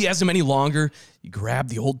enthusiasm any longer, you grab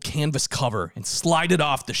the old canvas cover and slide it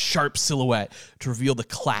off the sharp silhouette to reveal the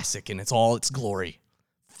classic in all its glory.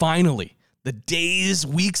 Finally, The days,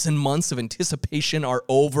 weeks, and months of anticipation are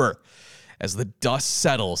over. As the dust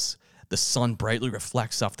settles, the sun brightly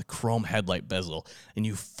reflects off the chrome headlight bezel, and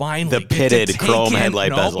you finally The pitted chrome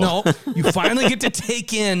headlight bezel. No, you finally get to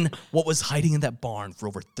take in what was hiding in that barn for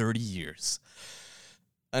over 30 years.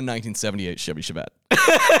 A 1978 Chevy Chevette.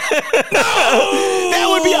 That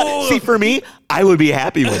would be see, for me, I would be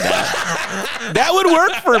happy with that. That would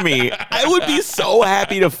work for me. I would be so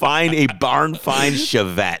happy to find a barn find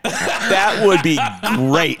Chevette. That would be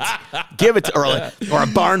great. Give it to or a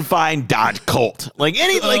barn find Dodge Colt. Like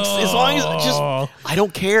as long as I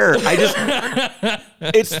don't care.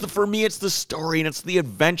 For me it's the story and it's the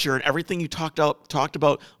adventure and everything you talked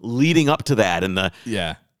about leading up to that and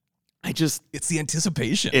it's the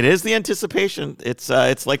anticipation. It is the anticipation. It's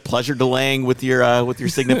like pleasure delaying with your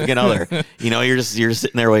significant other. You're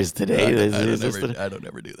sitting there waiting today. I don't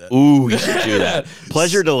ever do that. Ooh, you should do that.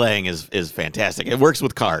 Pleasure delaying is fantastic. It works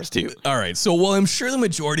with cars too. All right. So while I'm sure the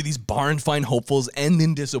majority of these barn find hopefuls end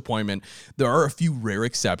in disappointment, there are a few rare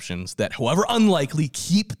exceptions that, however unlikely,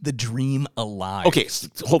 keep the dream alive. Okay, so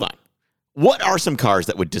hold on. What are some cars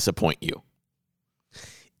that would disappoint you?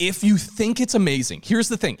 If you think it's amazing, here's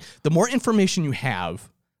the thing. The more information you have,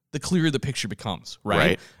 the clearer the picture becomes,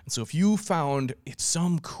 right? And so if you found it's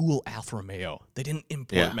some cool Alfa Romeo, they didn't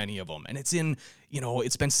import many of them, and it's in,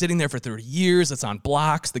 it's been sitting there for 30 years, it's on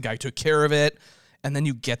blocks, the guy took care of it, and then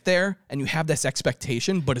you get there and you have this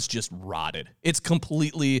expectation, but it's just rotted. It's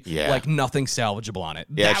completely like nothing salvageable on it.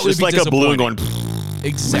 Yeah, it's just like a balloon going.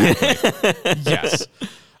 Exactly. Yes.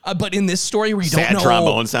 But in this story where you don't know... Sad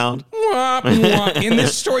trombone sound. In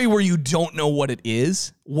this story where you don't know what it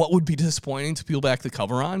is, what would be disappointing to peel back the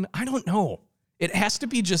cover on? I don't know. It has to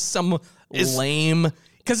be just some lame...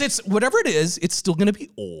 Because it's whatever it is, it's still going to be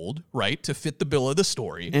old, right? To fit the bill of the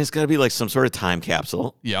story. And it's got to be like some sort of time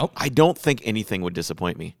capsule. Yep. I don't think anything would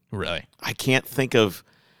disappoint me. Really? I can't think of...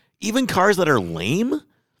 Even cars that are lame...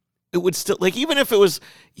 It would still, even if it was,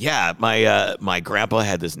 my grandpa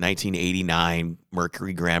had this 1989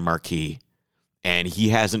 Mercury Grand Marquis, and he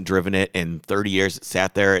hasn't driven it in 30 years. It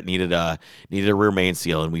sat there. It needed a rear main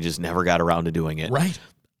seal, and we just never got around to doing it. Right.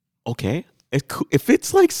 Okay. If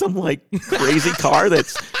it's like some crazy car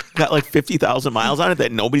that's got 50,000 miles on it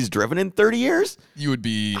that nobody's driven in 30 years, I would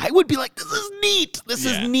be like, this is neat. This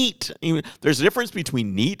is neat. There's a difference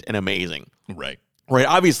between neat and amazing. Right. Right,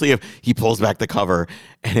 obviously, if he pulls back the cover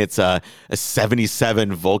and it's a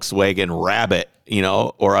 77 Volkswagen Rabbit,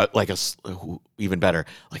 or even better,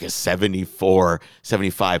 like a 74,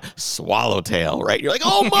 75 Swallowtail, right? You're like,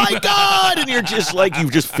 oh my God! And you're just you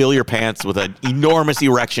just fill your pants with an enormous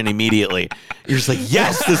erection immediately. You're just like,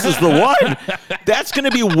 yes, this is the one. That's going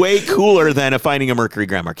to be way cooler than finding a Mercury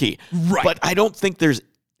Grand Marquis. Right. But I don't think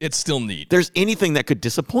it's still neat. There's anything that could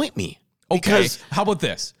disappoint me. Okay, how about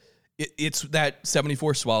this? It's that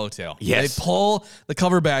 74 Swallowtail. Yes. They pull the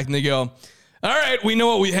cover back and they go, all right, we know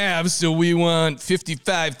what we have, so we want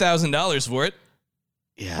 $55,000 for it.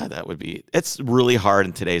 Yeah, it's really hard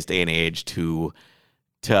in today's day and age to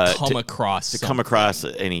come across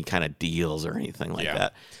any kind of deals or anything like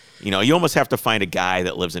that. You almost have to find a guy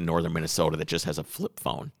that lives in northern Minnesota that just has a flip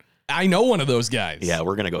phone. I know one of those guys. Yeah,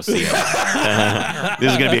 we're gonna go see him.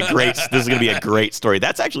 This is gonna be a great story.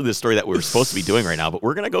 That's actually the story that we're supposed to be doing right now. But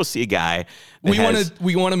we're gonna go see a guy. We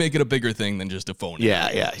want to make it a bigger thing than just a phone.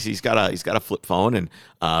 Yeah. He's got a flip phone and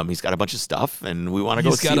he's got a bunch of stuff, and we want to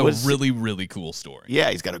go see. He's got a really, really cool story. Yeah,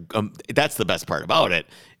 he's got a. That's the best part about it.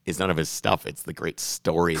 Is none of his stuff. It's the great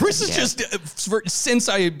story. Chris is just, since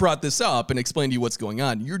I brought this up and explained to you what's going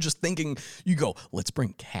on, you're just thinking, you go, let's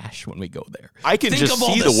bring cash when we go there. I can just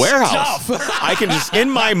see the warehouse. I can just, in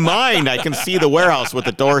my mind, I can see the warehouse with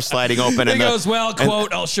the door sliding open. He goes,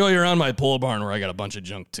 quote, I'll show you around my pole barn where I got a bunch of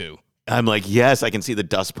junk too. I'm like, yes, I can see the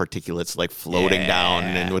dust particulates floating down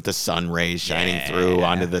and with the sun rays shining through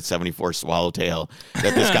onto the 74 Swallowtail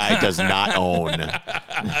that this guy does not own.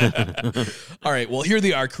 All right, well, here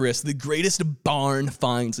they are, Chris. The greatest barn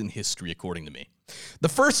finds in history, according to me. The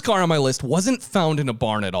first car on my list wasn't found in a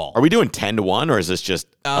barn at all. Are we doing 10-1 or is this just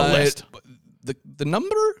a list? The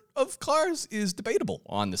number of cars is debatable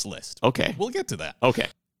on this list. Okay. We'll get to that. Okay.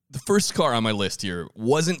 The first car on my list here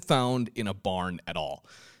wasn't found in a barn at all.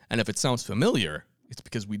 And if it sounds familiar, it's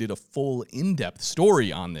because we did a full in-depth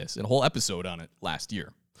story on this, and a whole episode on it last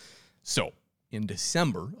year. So, in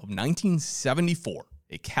December of 1974,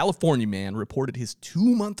 a California man reported his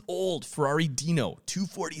 2-month-old Ferrari Dino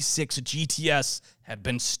 246 GTS had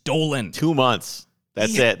been stolen. 2 months.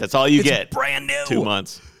 That's it. That's all you get. Brand new. 2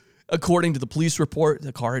 months. According to the police report,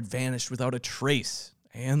 the car had vanished without a trace,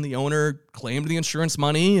 and the owner claimed the insurance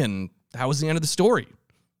money, and that was the end of the story.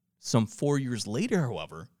 Some 4 years later,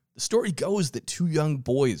 however, The story goes that two young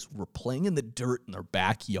boys were playing in the dirt in their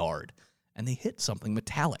backyard, and they hit something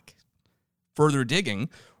metallic. Further digging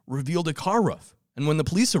revealed a car roof, and when the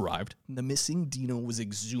police arrived, the missing Dino was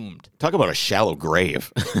exhumed. Talk about a shallow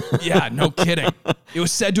grave. Yeah, no kidding. It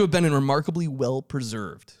was said to have been remarkably well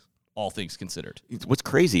preserved, all things considered. What's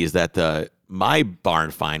crazy is that my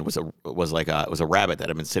barn find was a rabbit that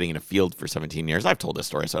had been sitting in a field for 17 years. I've told this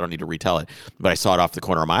story, so I don't need to retell it. But I saw it off the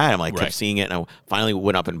corner of my eye. I'm like, kept seeing it, and I finally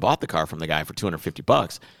went up and bought the car from the guy for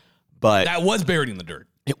 $250. But that was buried in the dirt.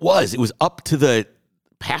 It was up to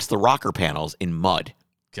past the rocker panels in mud.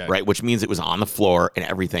 Okay. Right, which means it was on the floor and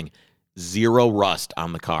everything. Zero rust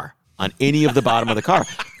on the car, on any of the bottom of the car,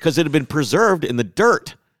 because it had been preserved in the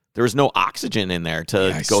dirt. There was no oxygen in there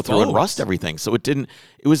to go through and rust everything. So it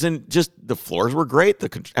was in just, the floors were great,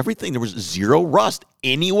 everything. There was zero rust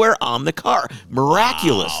anywhere on the car,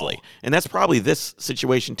 miraculously. Wow. And that's probably this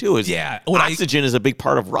situation too, oxygen is a big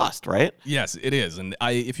part of rust, right? Yes, it is. And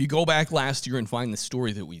if you go back last year and find the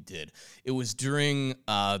story that we did, it was during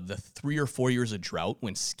the 3 or 4 years of drought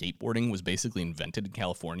when skateboarding was basically invented in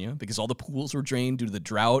California, because all the pools were drained due to the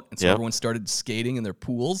drought. And so everyone started skating in their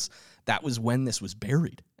pools. That was when this was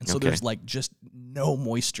buried. And so there's just no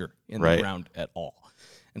moisture in the ground at all.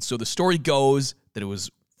 And so the story goes that it was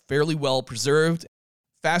fairly well preserved.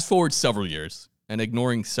 Fast forward several years, and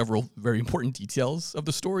ignoring several very important details of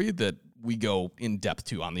the story that we go in depth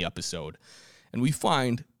to on the episode, and we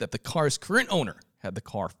find that the car's current owner had the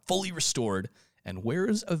car fully restored and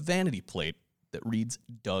wears a vanity plate that reads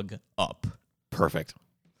 "Dug Up." Perfect.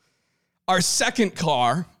 Our second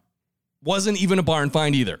car wasn't even a barn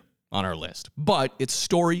find either on our list, but its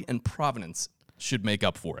story and provenance should make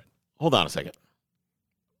up for it. Hold on a second.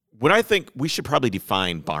 What I think we should probably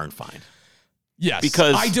define barn find. Yes,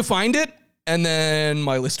 because I defined it, and then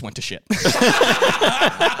my list went to shit.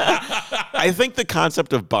 I think the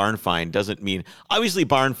concept of barn find doesn't mean, obviously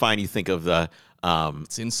barn find, you think of the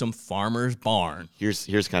it's in some farmer's barn.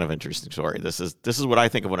 Here's kind of an interesting story. This is what I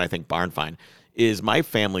think of when I think barn find. Is my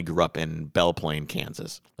family grew up in Belle Plaine,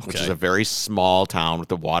 Kansas, which is a very small town with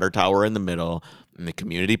the water tower in the middle and the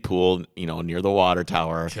community pool, near the water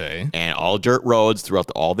tower, and all dirt roads throughout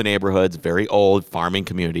all the neighborhoods, very old farming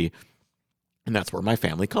community. And that's where my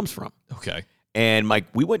family comes from. Okay. And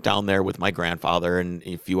we went down there with my grandfather and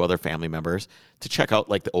a few other family members to check out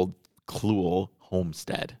the old Kluel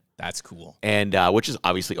homestead. That's cool. And which is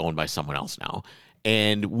obviously owned by someone else now.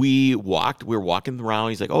 And we were walking around.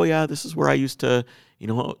 He's like, "Oh yeah, this is where I used to,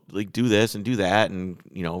 do this and do that, and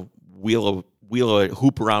wheel a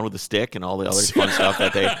hoop around with a stick and all the other fun stuff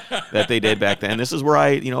that they did back then. This is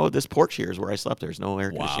where this porch here is where I slept. There's no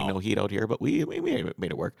air conditioning, no heat out here, but we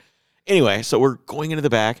made it work. Anyway, so we're going into the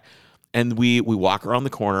back, and we walk around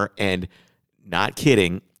the corner, and not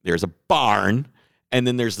kidding, there's a barn, and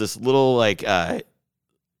then there's this little an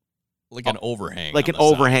overhang. Like an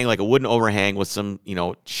overhang, like a wooden overhang with some,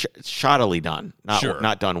 shoddily done.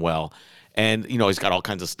 Not done well. And, he's got all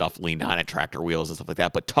kinds of stuff leaned on it, tractor wheels and stuff like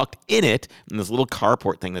that. But tucked in it, in this little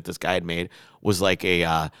carport thing that this guy had made, was like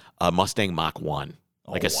a Mustang Mach 1.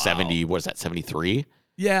 Like 70, what is that, 73?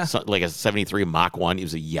 Yeah. So, like a 73 Mach 1. It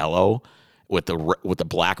was a yellow with the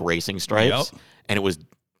black racing stripes. Yep. And it was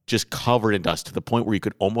just covered in dust to the point where you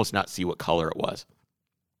could almost not see what color it was.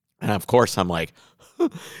 And, of course, I'm like,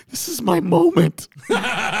 this is my moment.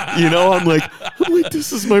 I'm like,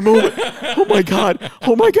 this is my moment. Oh my God.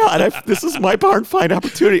 This is my barn find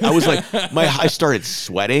opportunity. I was like, I started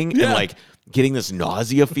sweating and getting this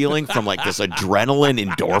nausea feeling from this adrenaline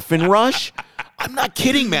endorphin rush. I'm not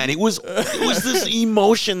kidding, man. It was this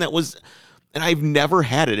emotion that was, and I've never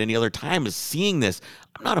had it any other time, is seeing this.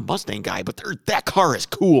 I'm not a Mustang guy, but that car is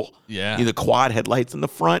cool. Yeah. The quad headlights in the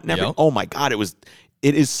front and everything. Yep. Oh my God.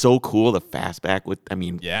 It is so cool. The fastback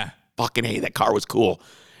fucking hey, that car was cool.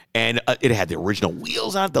 And it had the original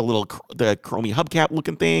wheels on it, the chromey hubcap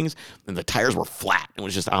looking things, and the tires were flat. It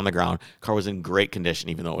was just on the ground. Car was in great condition,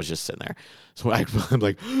 even though it was just sitting there. So I'm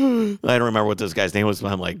like, I don't remember what this guy's name was,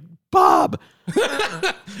 but I'm like, Bob,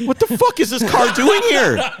 what the fuck is this car doing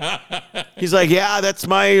here? He's like, yeah, that's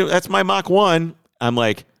my Mach 1. I'm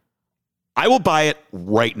like, I will buy it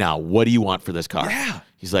right now. What do you want for this car? Yeah.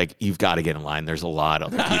 He's like, you've got to get in line. There's a lot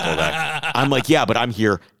of other people that. I'm like, yeah, but I'm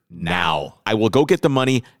here now. I will go get the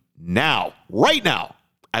money now, right now.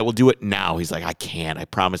 I will do it now. He's like, I can't. I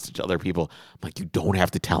promised to other people. I'm like, you don't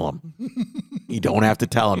have to tell them. You don't have to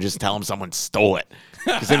tell them. Just tell them someone stole it.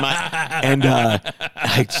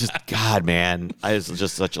 God, man, it's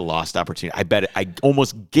just such a lost opportunity. I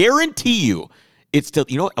almost guarantee you it's still,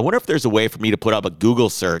 I wonder if there's a way for me to put up a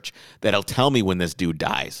Google search that'll tell me when this dude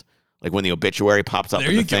dies. Like when the obituary pops up There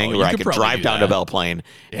in the you go. thing You where I could could probably drive do down to that. Belplain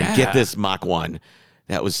Yeah. and get this Mach 1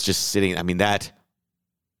 that was just sitting. I mean, that,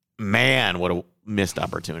 man, what a missed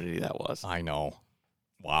opportunity that was. I know.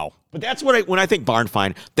 Wow. But that's what when I think barn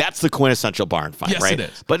find, that's the quintessential barn find, Yes, right?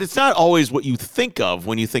 it is. But it's not always what you think of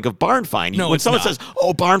when you think of barn find. No, When it's someone not. says,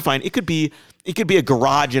 "Oh, barn find," it could be a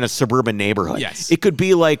garage in a suburban neighborhood. Yes. It could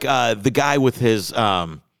be like the guy with his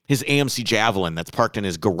AMC Javelin that's parked in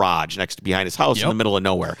his garage behind his house in the middle of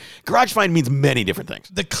nowhere. Garage find means many different things.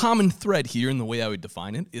 The common thread here, in the way I would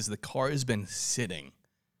define it, is the car has been sitting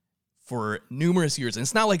for numerous years. And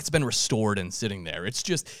it's not like it's been restored and sitting there. It's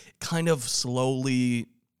just kind of slowly,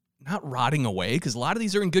 not rotting away, because a lot of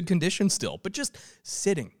these are in good condition still, but just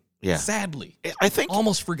sitting. Yeah. Sadly. I think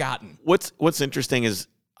Almost forgotten. what's interesting is,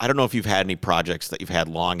 I don't know if you've had any projects that you've had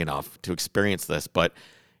long enough to experience this, but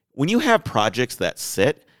when you have projects that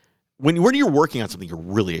sit, when you're working on something, you're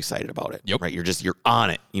really excited about it, Yep. right? You're on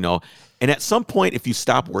it, And at some point, if you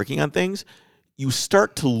stop working on things, you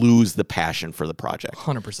start to lose the passion for the project.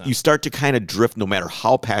 100%. You start to kind of drift, no matter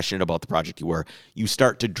how passionate about the project you were, you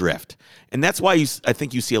start to drift. And that's why I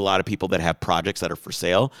think you see a lot of people that have projects that are for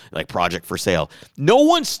sale, like project for sale. No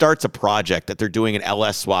one starts a project that they're doing an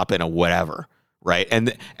LS swap in a whatever, right?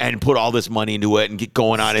 And put all this money into it and get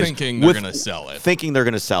going on it. Thinking they're going to sell it. Thinking they're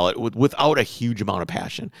going to sell it without a huge amount of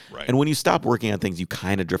passion. Right. And when you stop working on things, you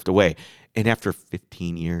kind of drift away. And after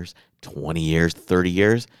 15 years, 20 years, 30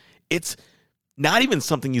 years, it's not even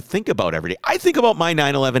something you think about every day. I think about my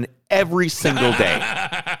 911 every single day.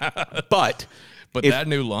 But that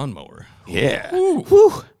new lawnmower. yeah.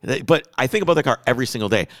 Whew. But I think about that car every single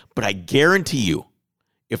day. But I guarantee you,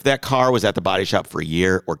 if that car was at the body shop for a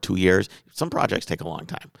year or 2 years, some projects take a long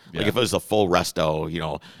time. Like Yeah. if it was a full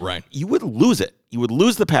resto, Right. you would lose it. You would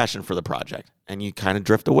lose the passion for the project and you kind of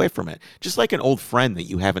drift away from it. Just like an old friend that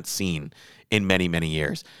you haven't seen in many, many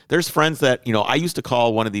years. There's friends that, I used to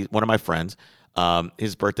call one of my friends.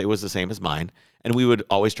 His birthday was the same as mine. And we would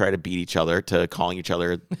always try to beat each other to calling each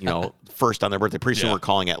other, first on their birthday. Pretty soon Yeah. we're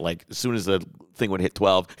calling it like as soon as the thing would hit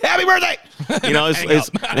 12, happy birthday!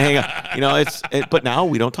 Hang up. But now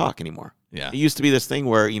we don't talk anymore. Yeah. It used to be this thing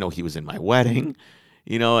where, he was in my wedding,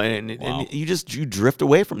 and you drift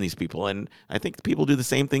away from these people. And I think people do the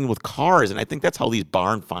same thing with cars. And I think that's how these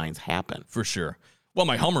barn finds happen. For sure. Well,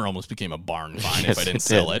 my Hummer almost became a barn find Yes, if I didn't it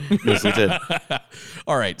sell did. it. Yes, it did.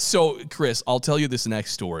 All right. So, Chris, I'll tell you this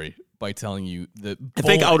next story by telling you that I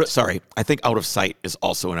think out of sight is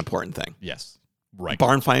also an important thing. Yes. Right.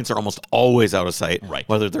 Barn finds are almost always out of sight, Right.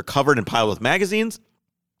 whether they're covered and piled with magazines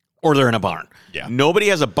or they're in a barn. Yeah. Nobody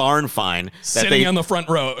has a barn find that Sitting on the front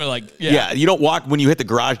row, yeah, you don't walk when you hit the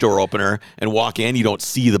garage door opener and walk in, you don't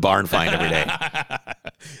see the barn find every day.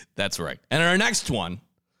 That's right. And our next one.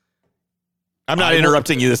 I'm not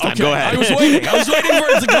interrupting you this time. Okay, Go ahead. I was waiting for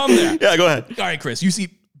it to come there. Yeah, go ahead. All right, Chris, you see,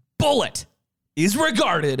 Bullitt is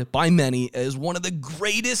regarded by many as one of the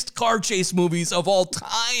greatest car chase movies of all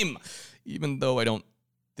time, even though I don't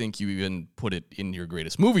think you even put it in your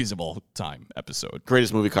greatest movies of all time episode.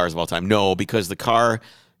 Greatest movie cars of all time. No, because the car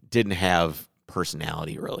didn't have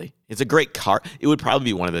personality, really. It's a great car. It would probably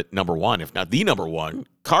be one of the number one, if not the number one,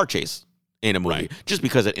 car chase in a movie, Right. just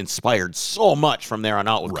because it inspired so much from there on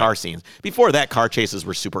out with car scenes. Before that, car chases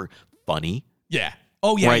were super funny. Yeah.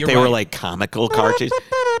 Oh, yeah, Right? They were like comical car chases.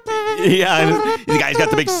 Yeah, and the guy's got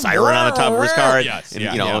the big siren on the top of his car, Yes, and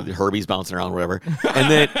yeah. Herbie's bouncing around, whatever. And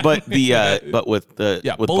then, but with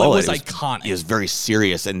Yeah, with Bullitt was it was iconic. It was very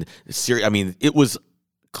serious and serious. I mean, it was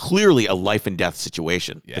clearly a life and death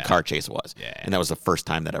situation. Yeah. The car chase was, Yeah. and that was the first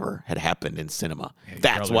time that ever had happened in cinema. you're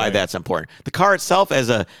That's probably why right. that's important. The car itself, as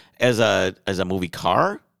a movie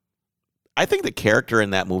car, I think the character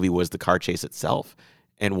in that movie was the car chase itself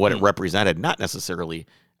and what it represented. Not necessarily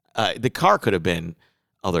the car could have been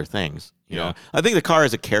other things. You know, I think the car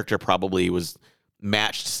as a character probably was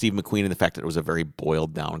matched Steve McQueen in the fact that it was a very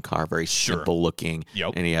boiled down car, very simple looking,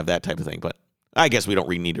 Yep. and you have that type of thing. But I guess we don't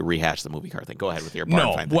really need to rehash the movie car thing. Go ahead with your barn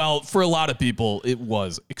No, find thing. well, for a lot of people, it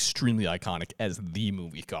was extremely iconic as the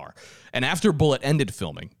movie car. And after Bullitt ended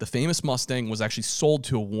filming, the famous Mustang was actually sold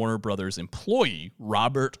to a Warner Brothers employee,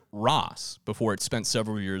 Robert Ross, before it spent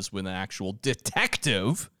several years with an actual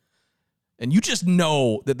detective. And you just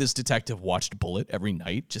know that this detective watched Bullitt every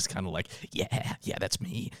night, just kind of like, yeah, that's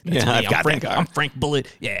me. That's me. I've got that car. I'm Frank Bullitt.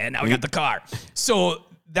 Yeah, now I got the car. So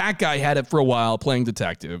that guy had it for a while playing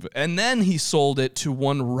detective, and then he sold it to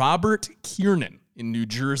one Robert Kiernan in New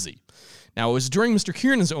Jersey. Now, it was during Mr.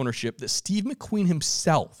 Kiernan's ownership that Steve McQueen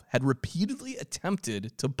himself had repeatedly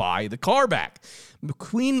attempted to buy the car back.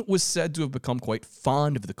 McQueen was said to have become quite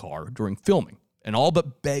fond of the car during filming, and all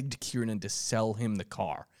but begged Kiernan to sell him the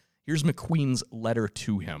car. Here's McQueen's letter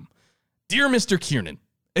to him. Dear Mr. Kiernan,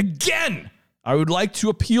 again, I would like to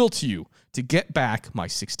appeal to you to get back my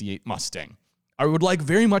 68 Mustang. I would like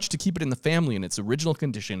very much to keep it in the family in its original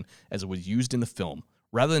condition as it was used in the film,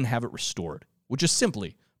 rather than have it restored, which is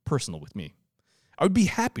simply personal with me. I would be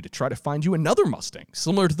happy to try to find you another Mustang,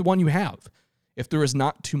 similar to the one you have, if there is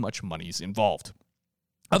not too much money involved.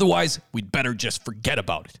 Otherwise, we'd better just forget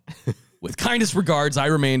about it. With kindest regards, I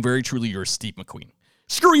remain very truly yours, Steve McQueen.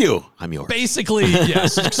 Screw you. I'm yours. Basically,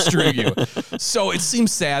 yes, screw you. So it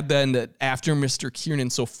seems sad then that after Mr. Kiernan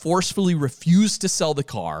so forcefully refused to sell the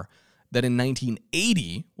car, that in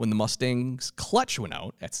 1980, when the Mustang's clutch went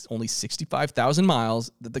out, that's only 65,000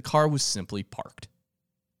 miles, that the car was simply parked.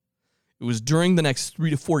 It was during the next 3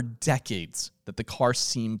 to 4 decades that the car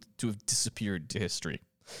seemed to have disappeared to history.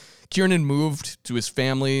 Kiernan moved to his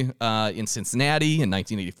family in Cincinnati in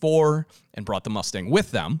 1984 and brought the Mustang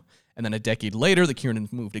with them. And then a decade later, the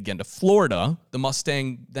Kiernans moved again to Florida. The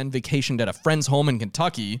Mustang then vacationed at a friend's home in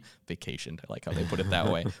Kentucky. Vacationed, I like how they put it that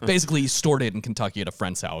way. Basically, he stored it in Kentucky at a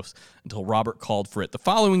friend's house until Robert called for it the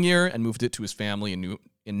following year and moved it to his family in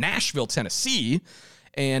Nashville, Tennessee.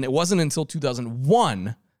 And it wasn't until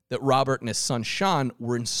 2001 that Robert and his son Sean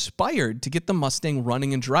were inspired to get the Mustang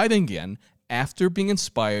running and driving again after being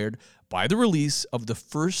inspired by the release of the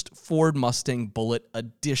first Ford Mustang Bullitt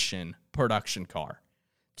Edition production car.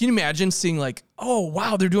 Can you imagine seeing like, oh,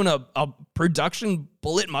 wow, they're doing a production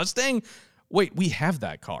Bullitt Mustang? Wait, we have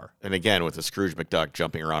that car. And again, with the Scrooge McDuck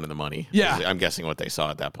jumping around in the money. Yeah. I'm guessing what they saw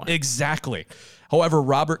at that point. Exactly. However,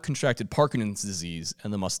 Robert contracted Parkinson's disease,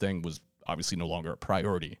 and the Mustang was obviously no longer a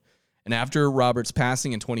priority. And after Robert's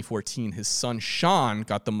passing in 2014, his son Sean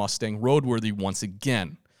got the Mustang roadworthy once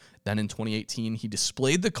again. Then in 2018, he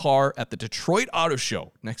displayed the car at the Detroit Auto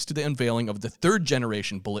Show next to the unveiling of the third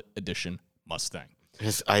generation Bullitt Edition Mustang.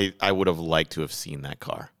 I would have liked to have seen that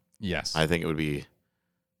car. Yes. I think it would be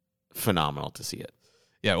phenomenal to see it.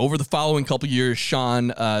 Yeah, over the following couple years, Sean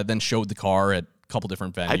then showed the car at a couple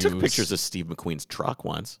different venues. I took pictures of Steve McQueen's truck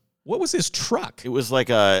once. What was his truck? It was like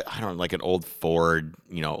like an old Ford,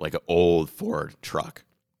 like an old Ford truck.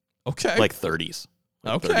 Okay. Like 30s.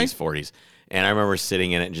 Okay. 30s, 40s. And I remember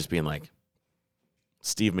sitting in it and just being like,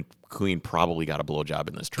 Steve McQueen probably got a blowjob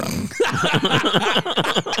in this truck.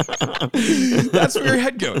 That's where your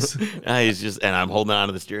head goes. And I'm holding on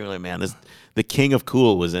to the steering wheel. Like, man, the king of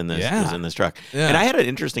cool was in this truck. Yeah. And I had an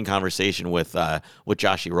interesting conversation with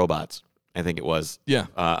Joshy Robots, I think it was. Yeah.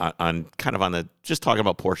 Just talking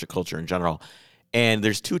about Porsche culture in general. And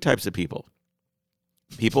there's two types of people.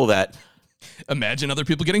 People that imagine other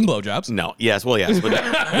people getting blowjobs. No. Yes. Well, yes. But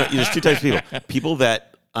there's two types of people. People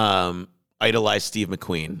that idolize Steve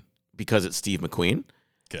McQueen because it's Steve McQueen.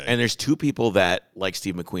 Okay. And there's two people that like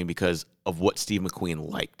Steve McQueen because of what Steve McQueen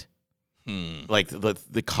liked. Like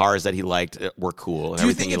the cars that he liked were cool. And do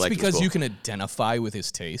you think it's cool. because you can identify with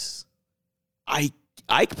his tastes? I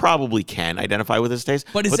probably can identify with his taste.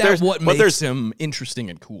 But is that what makes him interesting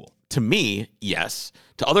and cool? To me, yes.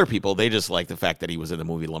 To other people, they just like the fact that he was in the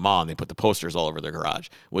movie Le Mans. They put the posters all over their garage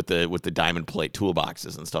with the diamond plate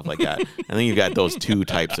toolboxes and stuff like that. And then you've got those two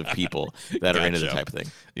types of people that are into the type of thing.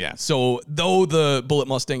 Yeah. So though the Bullitt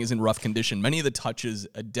Mustang is in rough condition, many of the touches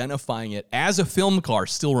identifying it as a film car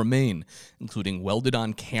still remain, including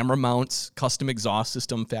welded-on camera mounts, custom exhaust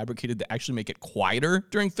system fabricated to actually make it quieter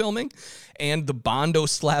during filming, and the Bondo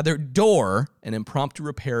slathered door, an impromptu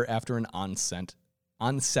repair after an on-set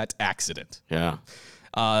accident. Yeah.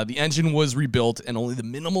 The engine was rebuilt and only the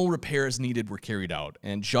minimal repairs needed were carried out.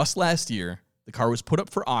 And just last year, the car was put up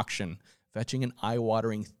for auction, fetching an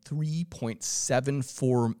eye-watering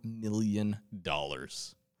 $3.74 million.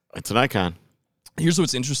 It's an icon. Here's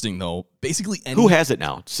what's interesting, though. Basically, who has it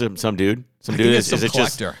now? Some dude? Some dude? Is it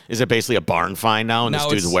collector. Is it basically a barn find now in this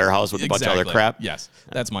dude's warehouse with a bunch of other crap? Yes,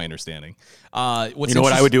 that's my understanding. You know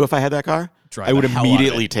what I would do if I had that car? I would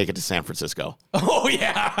immediately take it to San Francisco. Oh,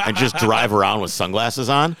 yeah. And just drive around with sunglasses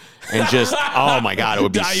on and just, oh my God, it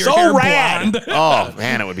would be so rad. Oh,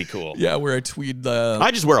 man, it would be cool. Yeah, wear a tweed.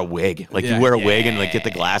 I just wear a wig. Like you wear a wig and like get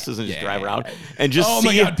the glasses and just drive around and just oh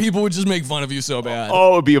my God, people would just make fun of you so bad.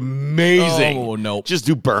 Oh, it would be amazing. Oh, no. Just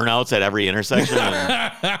do burnouts at every intersection.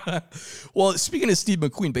 Well, speaking of Steve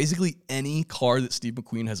McQueen, basically any car that Steve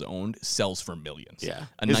McQueen has owned sells for millions. Yeah.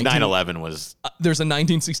 His 911 was... there's a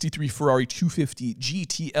 1963 Ferrari 250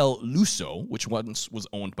 GTL Lusso, which once was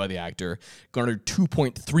owned by the actor, garnered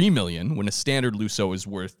 $2.3 million when a standard Lusso is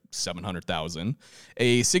worth $700,000.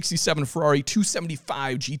 A 67 Ferrari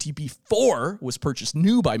 275 GTB4 was purchased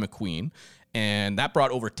new by McQueen, and that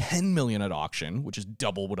brought over $10 million at auction, which is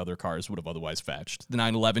double what other cars would have otherwise fetched. The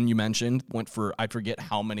 911 you mentioned went for, I forget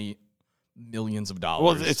how many millions of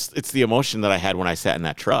dollars. Well, it's the emotion that I had when I sat in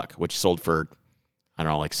that truck, which sold for, I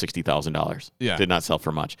don't know, like $60,000. Yeah. Did not sell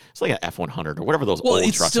for much. It's like an F-100 or whatever those old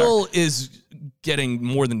trucks are. It still is getting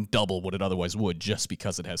more than double what it otherwise would just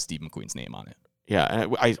because it has Steve McQueen's name on it. Yeah,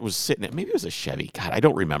 and I was sitting maybe it was a Chevy. God, I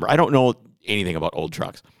don't remember. I don't know anything about old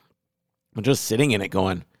trucks. I'm just sitting in it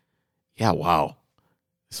going, yeah, wow.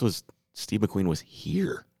 Steve McQueen was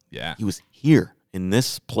here. Yeah. He was here in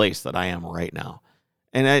this place that I am right now.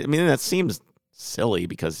 And I mean, that seems silly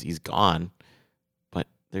because he's gone, but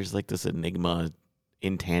there's like this enigma,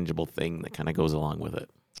 intangible thing that kind of goes along with it.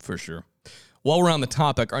 For sure. While we're on the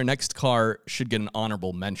topic, our next car should get an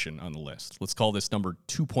honorable mention on the list. Let's call this number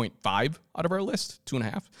 2.5 out of our list,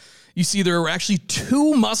 2.5. You see, there were actually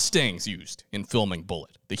 2 Mustangs used in filming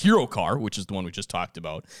Bullitt. The hero car, which is the one we just talked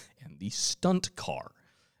about, and the stunt car.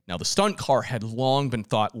 Now, the stunt car had long been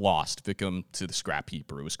thought lost, victim to the scrap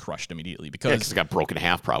heap, or it was crushed immediately because it got broken in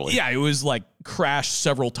half probably. Yeah, it was like crashed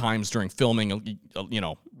several times during filming,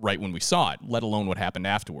 right when we saw it, let alone what happened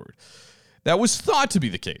afterward. That was thought to be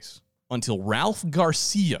the case until Ralph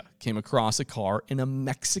Garcia came across a car in a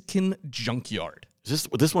Mexican junkyard.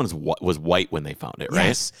 This one was white when they found it, right?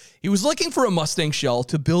 Yes. He was looking for a Mustang shell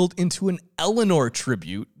to build into an Eleanor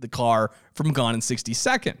tribute, the car from Gone in 60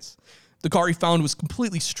 Seconds. The car he found was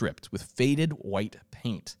completely stripped with faded white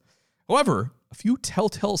paint. However, a few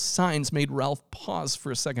telltale signs made Ralph pause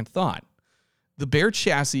for a second thought. The bare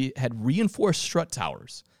chassis had reinforced strut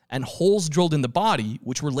towers and holes drilled in the body,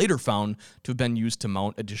 which were later found to have been used to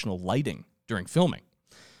mount additional lighting during filming.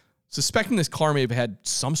 Suspecting this car may have had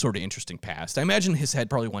some sort of interesting past, I imagine his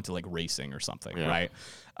head probably went to like racing or something, right?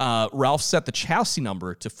 Ralph set the chassis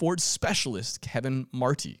number to Ford specialist Kevin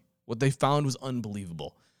Marti. What they found was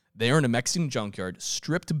unbelievable. They are in a Mexican junkyard,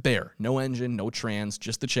 stripped bare, no engine, no trans,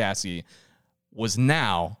 just the chassis, was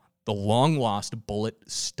now the long-lost Bullitt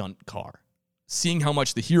stunt car. Seeing how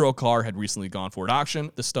much the hero car had recently gone for at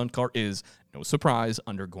auction, the stunt car is, no surprise,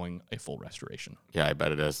 undergoing a full restoration. Yeah, I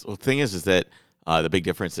bet it is. Well, the thing is that the big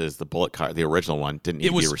difference is the Bullitt car, the original one, didn't need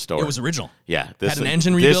to be restored. It was original. Yeah. Had an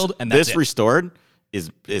engine rebuild, and that's this it. Restored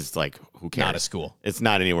is like, who cares? Not as cool. It's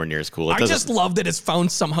not anywhere near as cool. I just love that it's found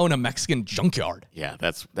somehow in a Mexican junkyard. Yeah,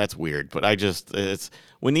 that's weird. But it's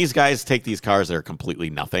when these guys take these cars that are completely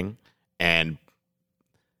nothing and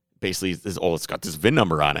basically it's got this VIN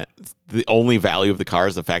number on it. The only value of the car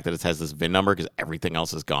is the fact that it has this VIN number because everything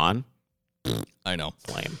else is gone. I know.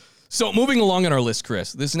 Lame. So moving along on our list,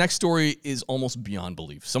 Chris, this next story is almost beyond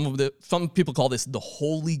belief. Some people call this the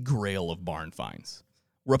holy grail of barn finds.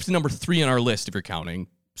 We're up to number 3 on our list if you're counting.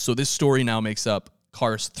 So this story now makes up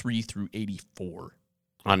cars 3 through 84.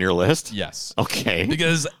 On your list? Yes. Okay.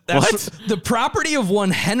 Because that's the property of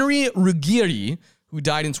one Henry Ruggieri, who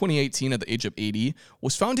died in 2018 at the age of 80,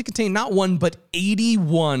 was found to contain not one, but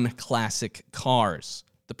 81 classic cars.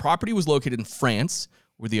 The property was located in France,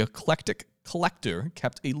 where the eclectic collector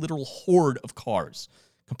kept a literal hoard of cars,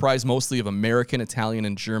 comprised mostly of American, Italian,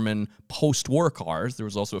 and German post-war cars. There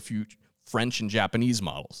was also a few French and Japanese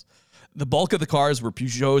models. The bulk of the cars were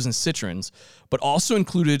Peugeots and Citroens, but also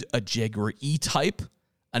included a Jaguar E-Type,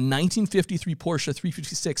 a 1953 Porsche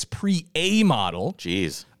 356 Pre-A model,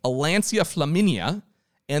 Jeez, a Lancia Flaminia,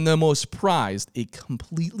 and the most prized, a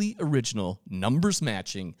completely original,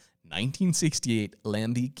 numbers-matching 1968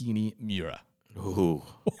 Lamborghini Miura. Ooh.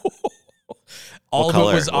 All of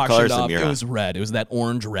it was auctioned off. Miura? It was red. It was that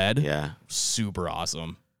orange red. Yeah. Super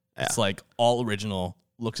awesome. Yeah. It's like all original.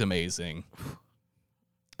 Looks amazing.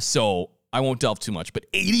 So I won't delve too much, but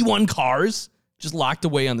 81 cars just locked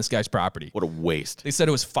away on this guy's property. What a waste. They said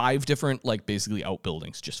it was 5 different, like basically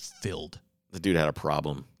outbuildings just filled. The dude had a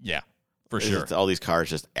problem. Yeah, for sure. All these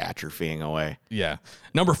cars just atrophying away. Yeah.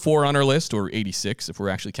 Number 4 on our list, or 86 if we're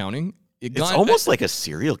actually counting. It's almost like a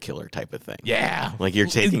serial killer type of thing. Yeah. Like you're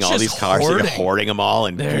taking all Just these cars, you're hoarding them all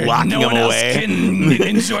and locking no them one away. Else can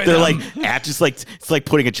enjoy They're them. like just like it's like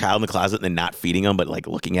putting a child in the closet and then not feeding them, but like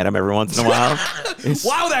looking at them every once in a while.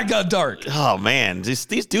 Wow, that got dark. Oh man, just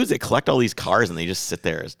these dudes that collect all these cars and they just sit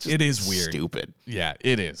there. It is weird. Stupid. Yeah,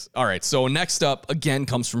 it is. All right, so next up, again,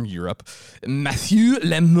 comes from Europe. Mathieu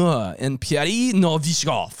Lemeur and Pierre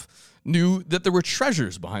Novichov knew that there were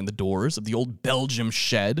treasures behind the doors of the old Belgium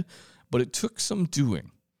shed, but it took some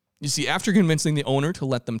doing. You see, after convincing the owner to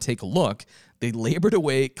let them take a look, they labored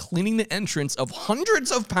away cleaning the entrance of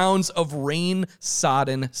hundreds of pounds of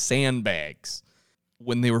rain-sodden sandbags.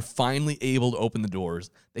 When they were finally able to open the doors,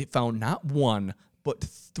 they found not one, but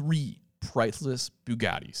 3 priceless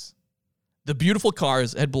Bugattis. The beautiful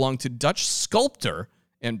cars had belonged to Dutch sculptor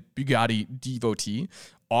and Bugatti devotee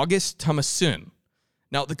August Thomasson.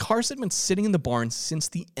 Now, the cars had been sitting in the barn since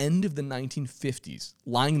the end of the 1950s,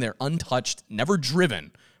 lying there untouched, never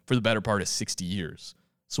driven, for the better part of 60 years.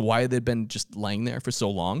 So why had they been just laying there for so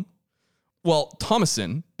long? Well,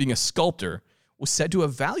 Thomasson, being a sculptor, was said to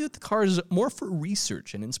evaluate the cars more for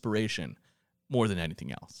research and inspiration more than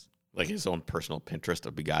anything else. Like his own personal Pinterest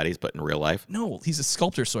of Bugattis, but in real life? No, he's a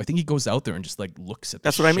sculptor, so I think he goes out there and just like looks at the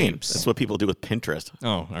That's what I mean. shapes. That's what people do with Pinterest. Oh,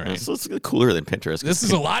 all right. So it's cooler than Pinterest. This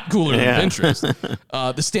is a lot cooler Yeah. than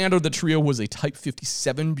Pinterest. The stand of the trio was a Type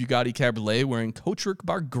 57 Bugatti Cabriolet wearing Cotric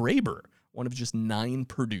Bar Graber, one of just 9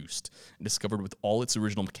 produced and discovered with all its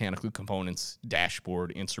original mechanical components,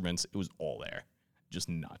 dashboard, instruments. It was all there. Just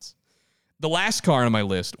nuts. The last car on my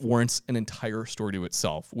list warrants an entire story to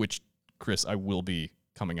itself, which, Chris, I will be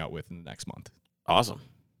coming out with in the next month. Awesome.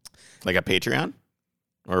 Like a Patreon?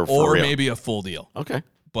 Or Or real? maybe a full deal. Okay.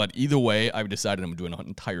 But either way, I've decided I'm doing an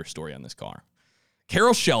entire story on this car.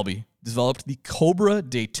 Carroll Shelby developed the Cobra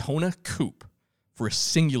Daytona Coupe for a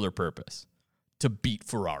singular purpose: to beat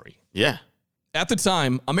Ferrari. Yeah. At the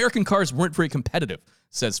time, American cars weren't very competitive,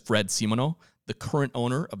 says Fred Simoneau, the current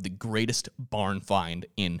owner of the greatest barn find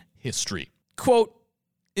in history. Quote,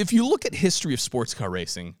 "If you look at history of sports car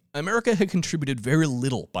racing, America had contributed very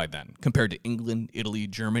little by then compared to England, Italy,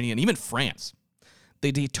 Germany, and even France.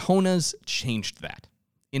 The Daytonas changed that.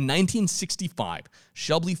 In 1965,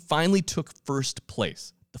 Shelby finally took first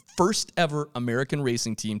place, the first ever American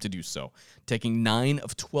racing team to do so, taking 9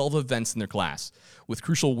 of 12 events in their class, with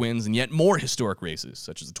crucial wins and yet more historic races,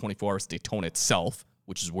 such as the 24 Hours Daytona itself,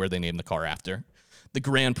 which is where they named the car after, the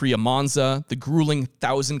Grand Prix of Monza, the grueling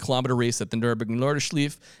 1,000-kilometer race at the Nürburgring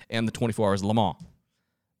Nordschleife, and the 24 Hours Le Mans.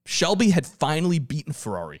 Shelby had finally beaten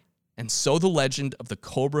Ferrari, and so the legend of the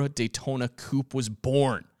Cobra Daytona Coupe was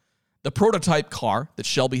born. The prototype car that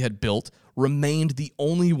Shelby had built remained the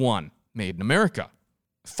only one made in America.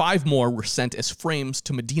 5 more were sent as frames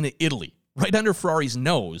to Modena, Italy, right under Ferrari's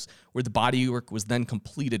nose, where the bodywork was then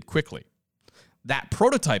completed quickly. That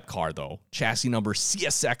prototype car, though, chassis number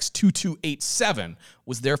CSX2287,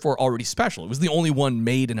 was therefore already special. It was the only one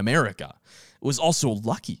made in America. It was also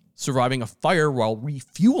lucky, surviving a fire while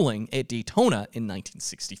refueling at Daytona in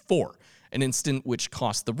 1964, an incident which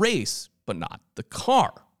cost the race, but not the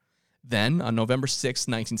car. Then, on November 6,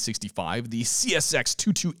 1965, the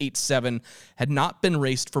CSX2287 had not been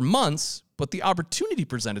raced for months, but the opportunity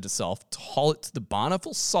presented itself to haul it to the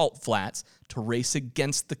Bonneville Salt Flats to race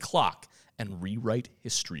against the clock and rewrite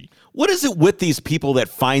history. What is it with these people that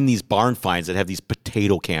find these barn finds that have these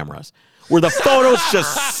potato cameras? Where the photos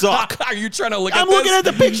just suck. Are you trying to look I'm at this? looking at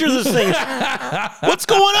the pictures of this thing. What's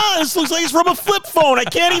going on? This looks like it's from a flip phone. I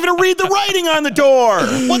can't even read the writing on the door.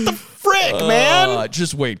 What the frick, man?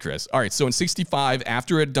 Just wait, Chris. All right, so in 65,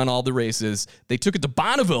 after it had done all the races, they took it to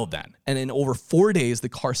Bonneville then. And in over 4 days, the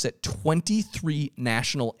car set 23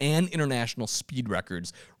 national and international speed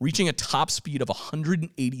records, reaching a top speed of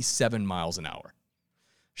 187 miles an hour.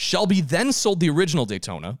 Shelby then sold the original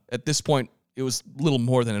Daytona. At this point, it was little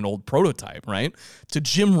more than an old prototype, right? To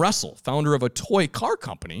Jim Russell, founder of a toy car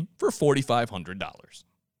company, for $4,500.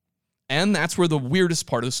 And that's where the weirdest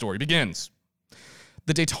part of the story begins.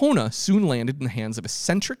 The Daytona soon landed in the hands of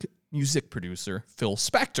eccentric music producer Phil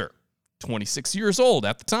Spector, 26 years old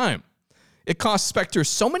at the time. It cost Spector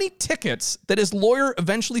so many tickets that his lawyer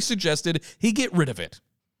eventually suggested he get rid of it.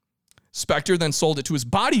 Spector then sold it to his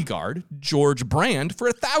bodyguard, George Brand, for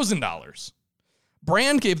 $1,000.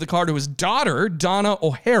 Brand gave the car to his daughter, Donna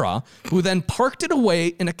O'Hara, who then parked it away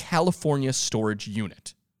in a California storage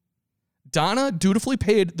unit. Donna dutifully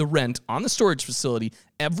paid the rent on the storage facility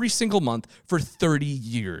every single month for 30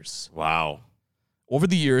 years. Wow. Over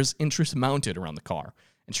the years, interest mounted around the car,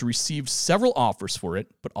 and she received several offers for it,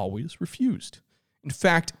 but always refused. In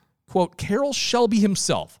fact, quote, Carroll Shelby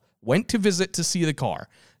himself went to visit to see the car.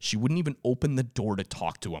 She wouldn't even open the door to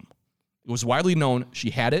talk to him. It was widely known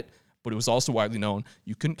she had it, but it was also widely known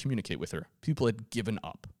you couldn't communicate with her. People had given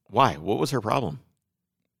up. Why? What was her problem?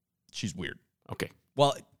 She's weird. Okay.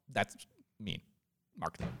 Well, that's mean.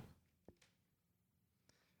 Mark that.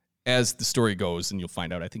 As the story goes, and you'll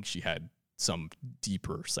find out, I think she had some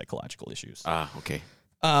deeper psychological issues. Okay.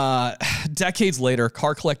 Decades later,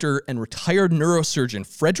 car collector and retired neurosurgeon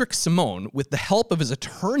Frederick Simone, with the help of his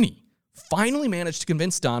attorney, finally managed to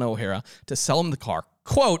convince Donna O'Hara to sell him the car,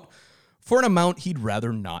 quote, for an amount he'd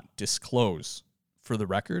rather not disclose. For the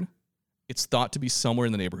record, it's thought to be somewhere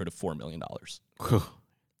in the neighborhood of $4 million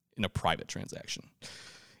in a private transaction.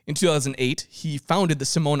 In 2008, he founded the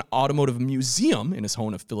Simone Automotive Museum in his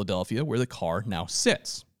home of Philadelphia, where the car now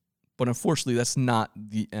sits. But unfortunately, that's not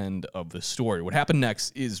the end of the story. What happened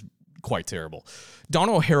next is quite terrible.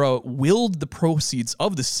 Donna O'Hara willed the proceeds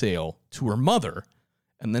of the sale to her mother,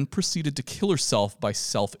 and then proceeded to kill herself by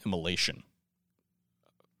self-immolation.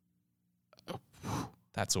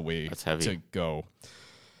 That's a way to go.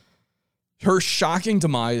 Her shocking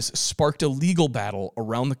demise sparked a legal battle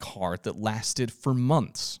around the car that lasted for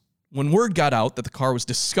months. When word got out that the car was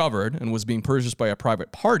discovered and was being purchased by a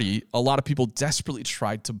private party, a lot of people desperately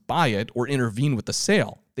tried to buy it or intervene with the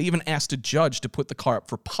sale. They even asked a judge to put the car up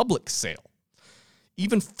for public sale.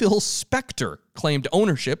 Even Phil Spector claimed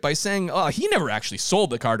ownership by saying he never actually sold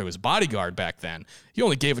the car to his bodyguard back then. He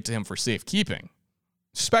only gave it to him for safekeeping.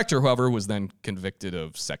 Spector, however, was then convicted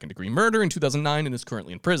of second-degree murder in 2009 and is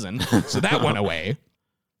currently in prison, so that went away.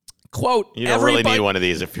 Quote, you don't really need one of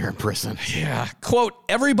these if you're in prison. Yeah. Quote,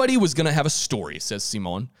 everybody was going to have a story, says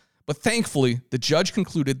Simone, but thankfully, the judge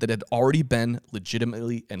concluded that it had already been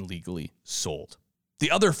legitimately and legally sold.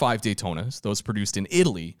 The other 5 Daytonas, those produced in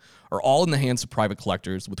Italy, are all in the hands of private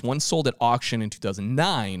collectors, with one sold at auction in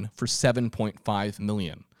 2009 for $7.5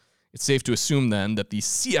 million. It's safe to assume then that the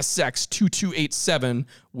CSX 2287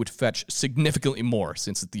 would fetch significantly more,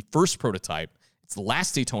 since it's the first prototype, it's the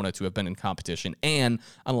last Daytona to have been in competition, and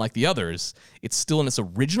unlike the others, it's still in its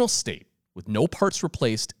original state, with no parts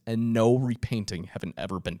replaced and no repainting having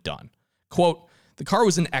ever been done. Quote, the car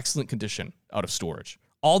was in excellent condition out of storage.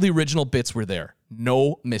 All the original bits were there.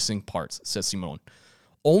 No missing parts, says Simone.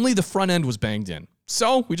 Only the front end was banged in.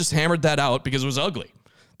 So we just hammered that out because it was ugly.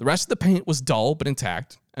 The rest of the paint was dull but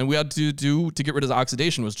intact, and we had to get rid of the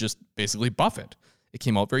oxidation was just basically buff it. It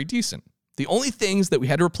came out very decent. The only things that we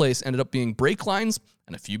had to replace ended up being brake lines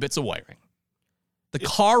and a few bits of wiring. The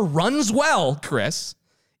car runs well, Chris,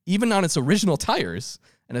 even on its original tires,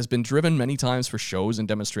 and has been driven many times for shows and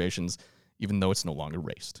demonstrations, even though it's no longer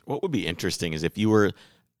raced. What would be interesting is if you were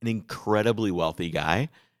an incredibly wealthy guy,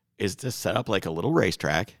 is to set up like a little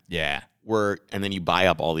racetrack. Yeah. And then you buy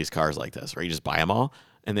up all these cars like this, right? You just buy them all,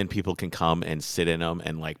 and then people can come and sit in them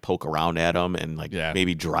and like poke around at them and like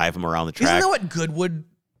maybe drive them around the track. Isn't that what Goodwood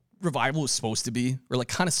Revival was supposed to be, or like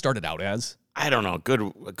kind of started out as? I don't know.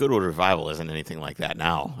 Goodwood Revival isn't anything like that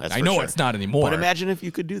now. I know it's not anymore. But imagine if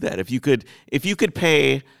you could do that. If you could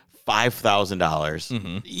pay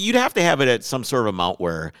 $5,000, you'd have to have it at some sort of amount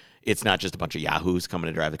where it's not just a bunch of yahoos coming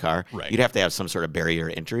to drive the car. Right. You'd have to have some sort of barrier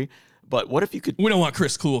to entry. But what if you could? We don't want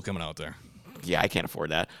Chris Cool coming out there. Yeah, I can't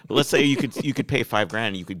afford that. But let's say you could pay $5,000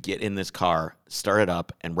 and you could get in this car, start it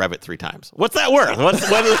up, and rev it 3 times. What's that worth? What?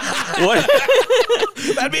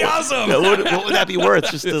 That'd be awesome. What would that be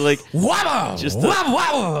worth? Just to like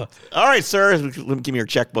wabba. All right, sir. Let me give me your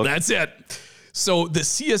checkbook. That's it. So the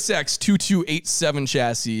CSX 2287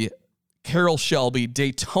 chassis, Carroll Shelby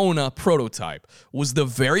Daytona prototype, was the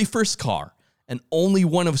very first car and only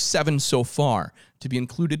one of 7 so far to be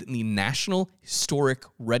included in the National Historic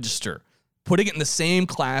Register, putting it in the same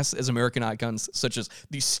class as American icons such as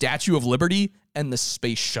the Statue of Liberty and the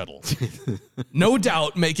Space Shuttle. No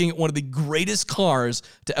doubt making it one of the greatest cars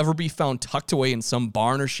to ever be found tucked away in some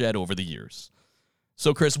barn or shed over the years.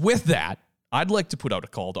 So, Chris, with that, I'd like to put out a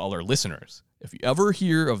call to all our listeners. If you ever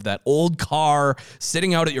hear of that old car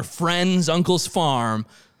sitting out at your friend's uncle's farm,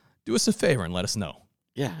 do us a favor and let us know.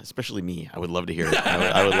 Yeah, especially me. I would love to hear it.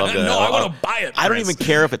 I would love to. No, I want to buy it. I don't even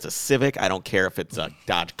care if it's a Civic. I don't care if it's a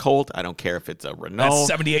Dodge Colt. I don't care if it's a Renault. That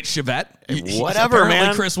 78 Chevette. Whatever,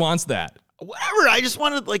 man. Chris wants that. Whatever. I just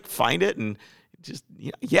want to like find it and just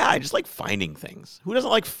I just like finding things. Who doesn't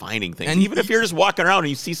like finding things? And even if you're just walking around and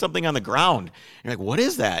you see something on the ground, you're like, "What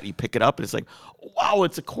is that?" You pick it up and it's like, "Wow,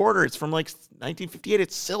 it's a quarter. It's from like 1958.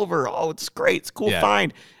 It's silver. Oh, it's great. It's a cool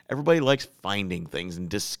find." Everybody likes finding things and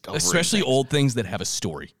discovering especially things. Old things that have a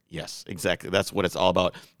story. Yes, exactly. That's what it's all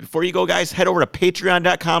about. Before you go, guys, head over to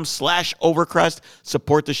patreon.com/Overcrest.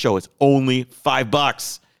 Support the show. It's only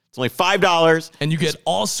 $5. It's only $5. And you get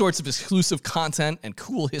all sorts of exclusive content and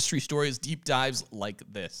cool history stories, deep dives like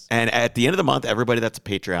this. And at the end of the month, everybody that's a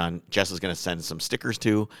Patreon, Jess is going to send some stickers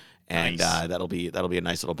to. And nice. That'll be a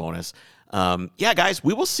nice little bonus. Guys,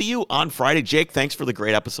 we will see you on Friday. Jake, thanks for the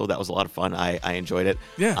great episode. That was a lot of fun. I enjoyed it.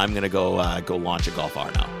 Yeah. I'm gonna go launch a Golf R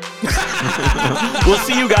now. We'll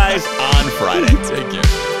see you guys on Friday. Take care.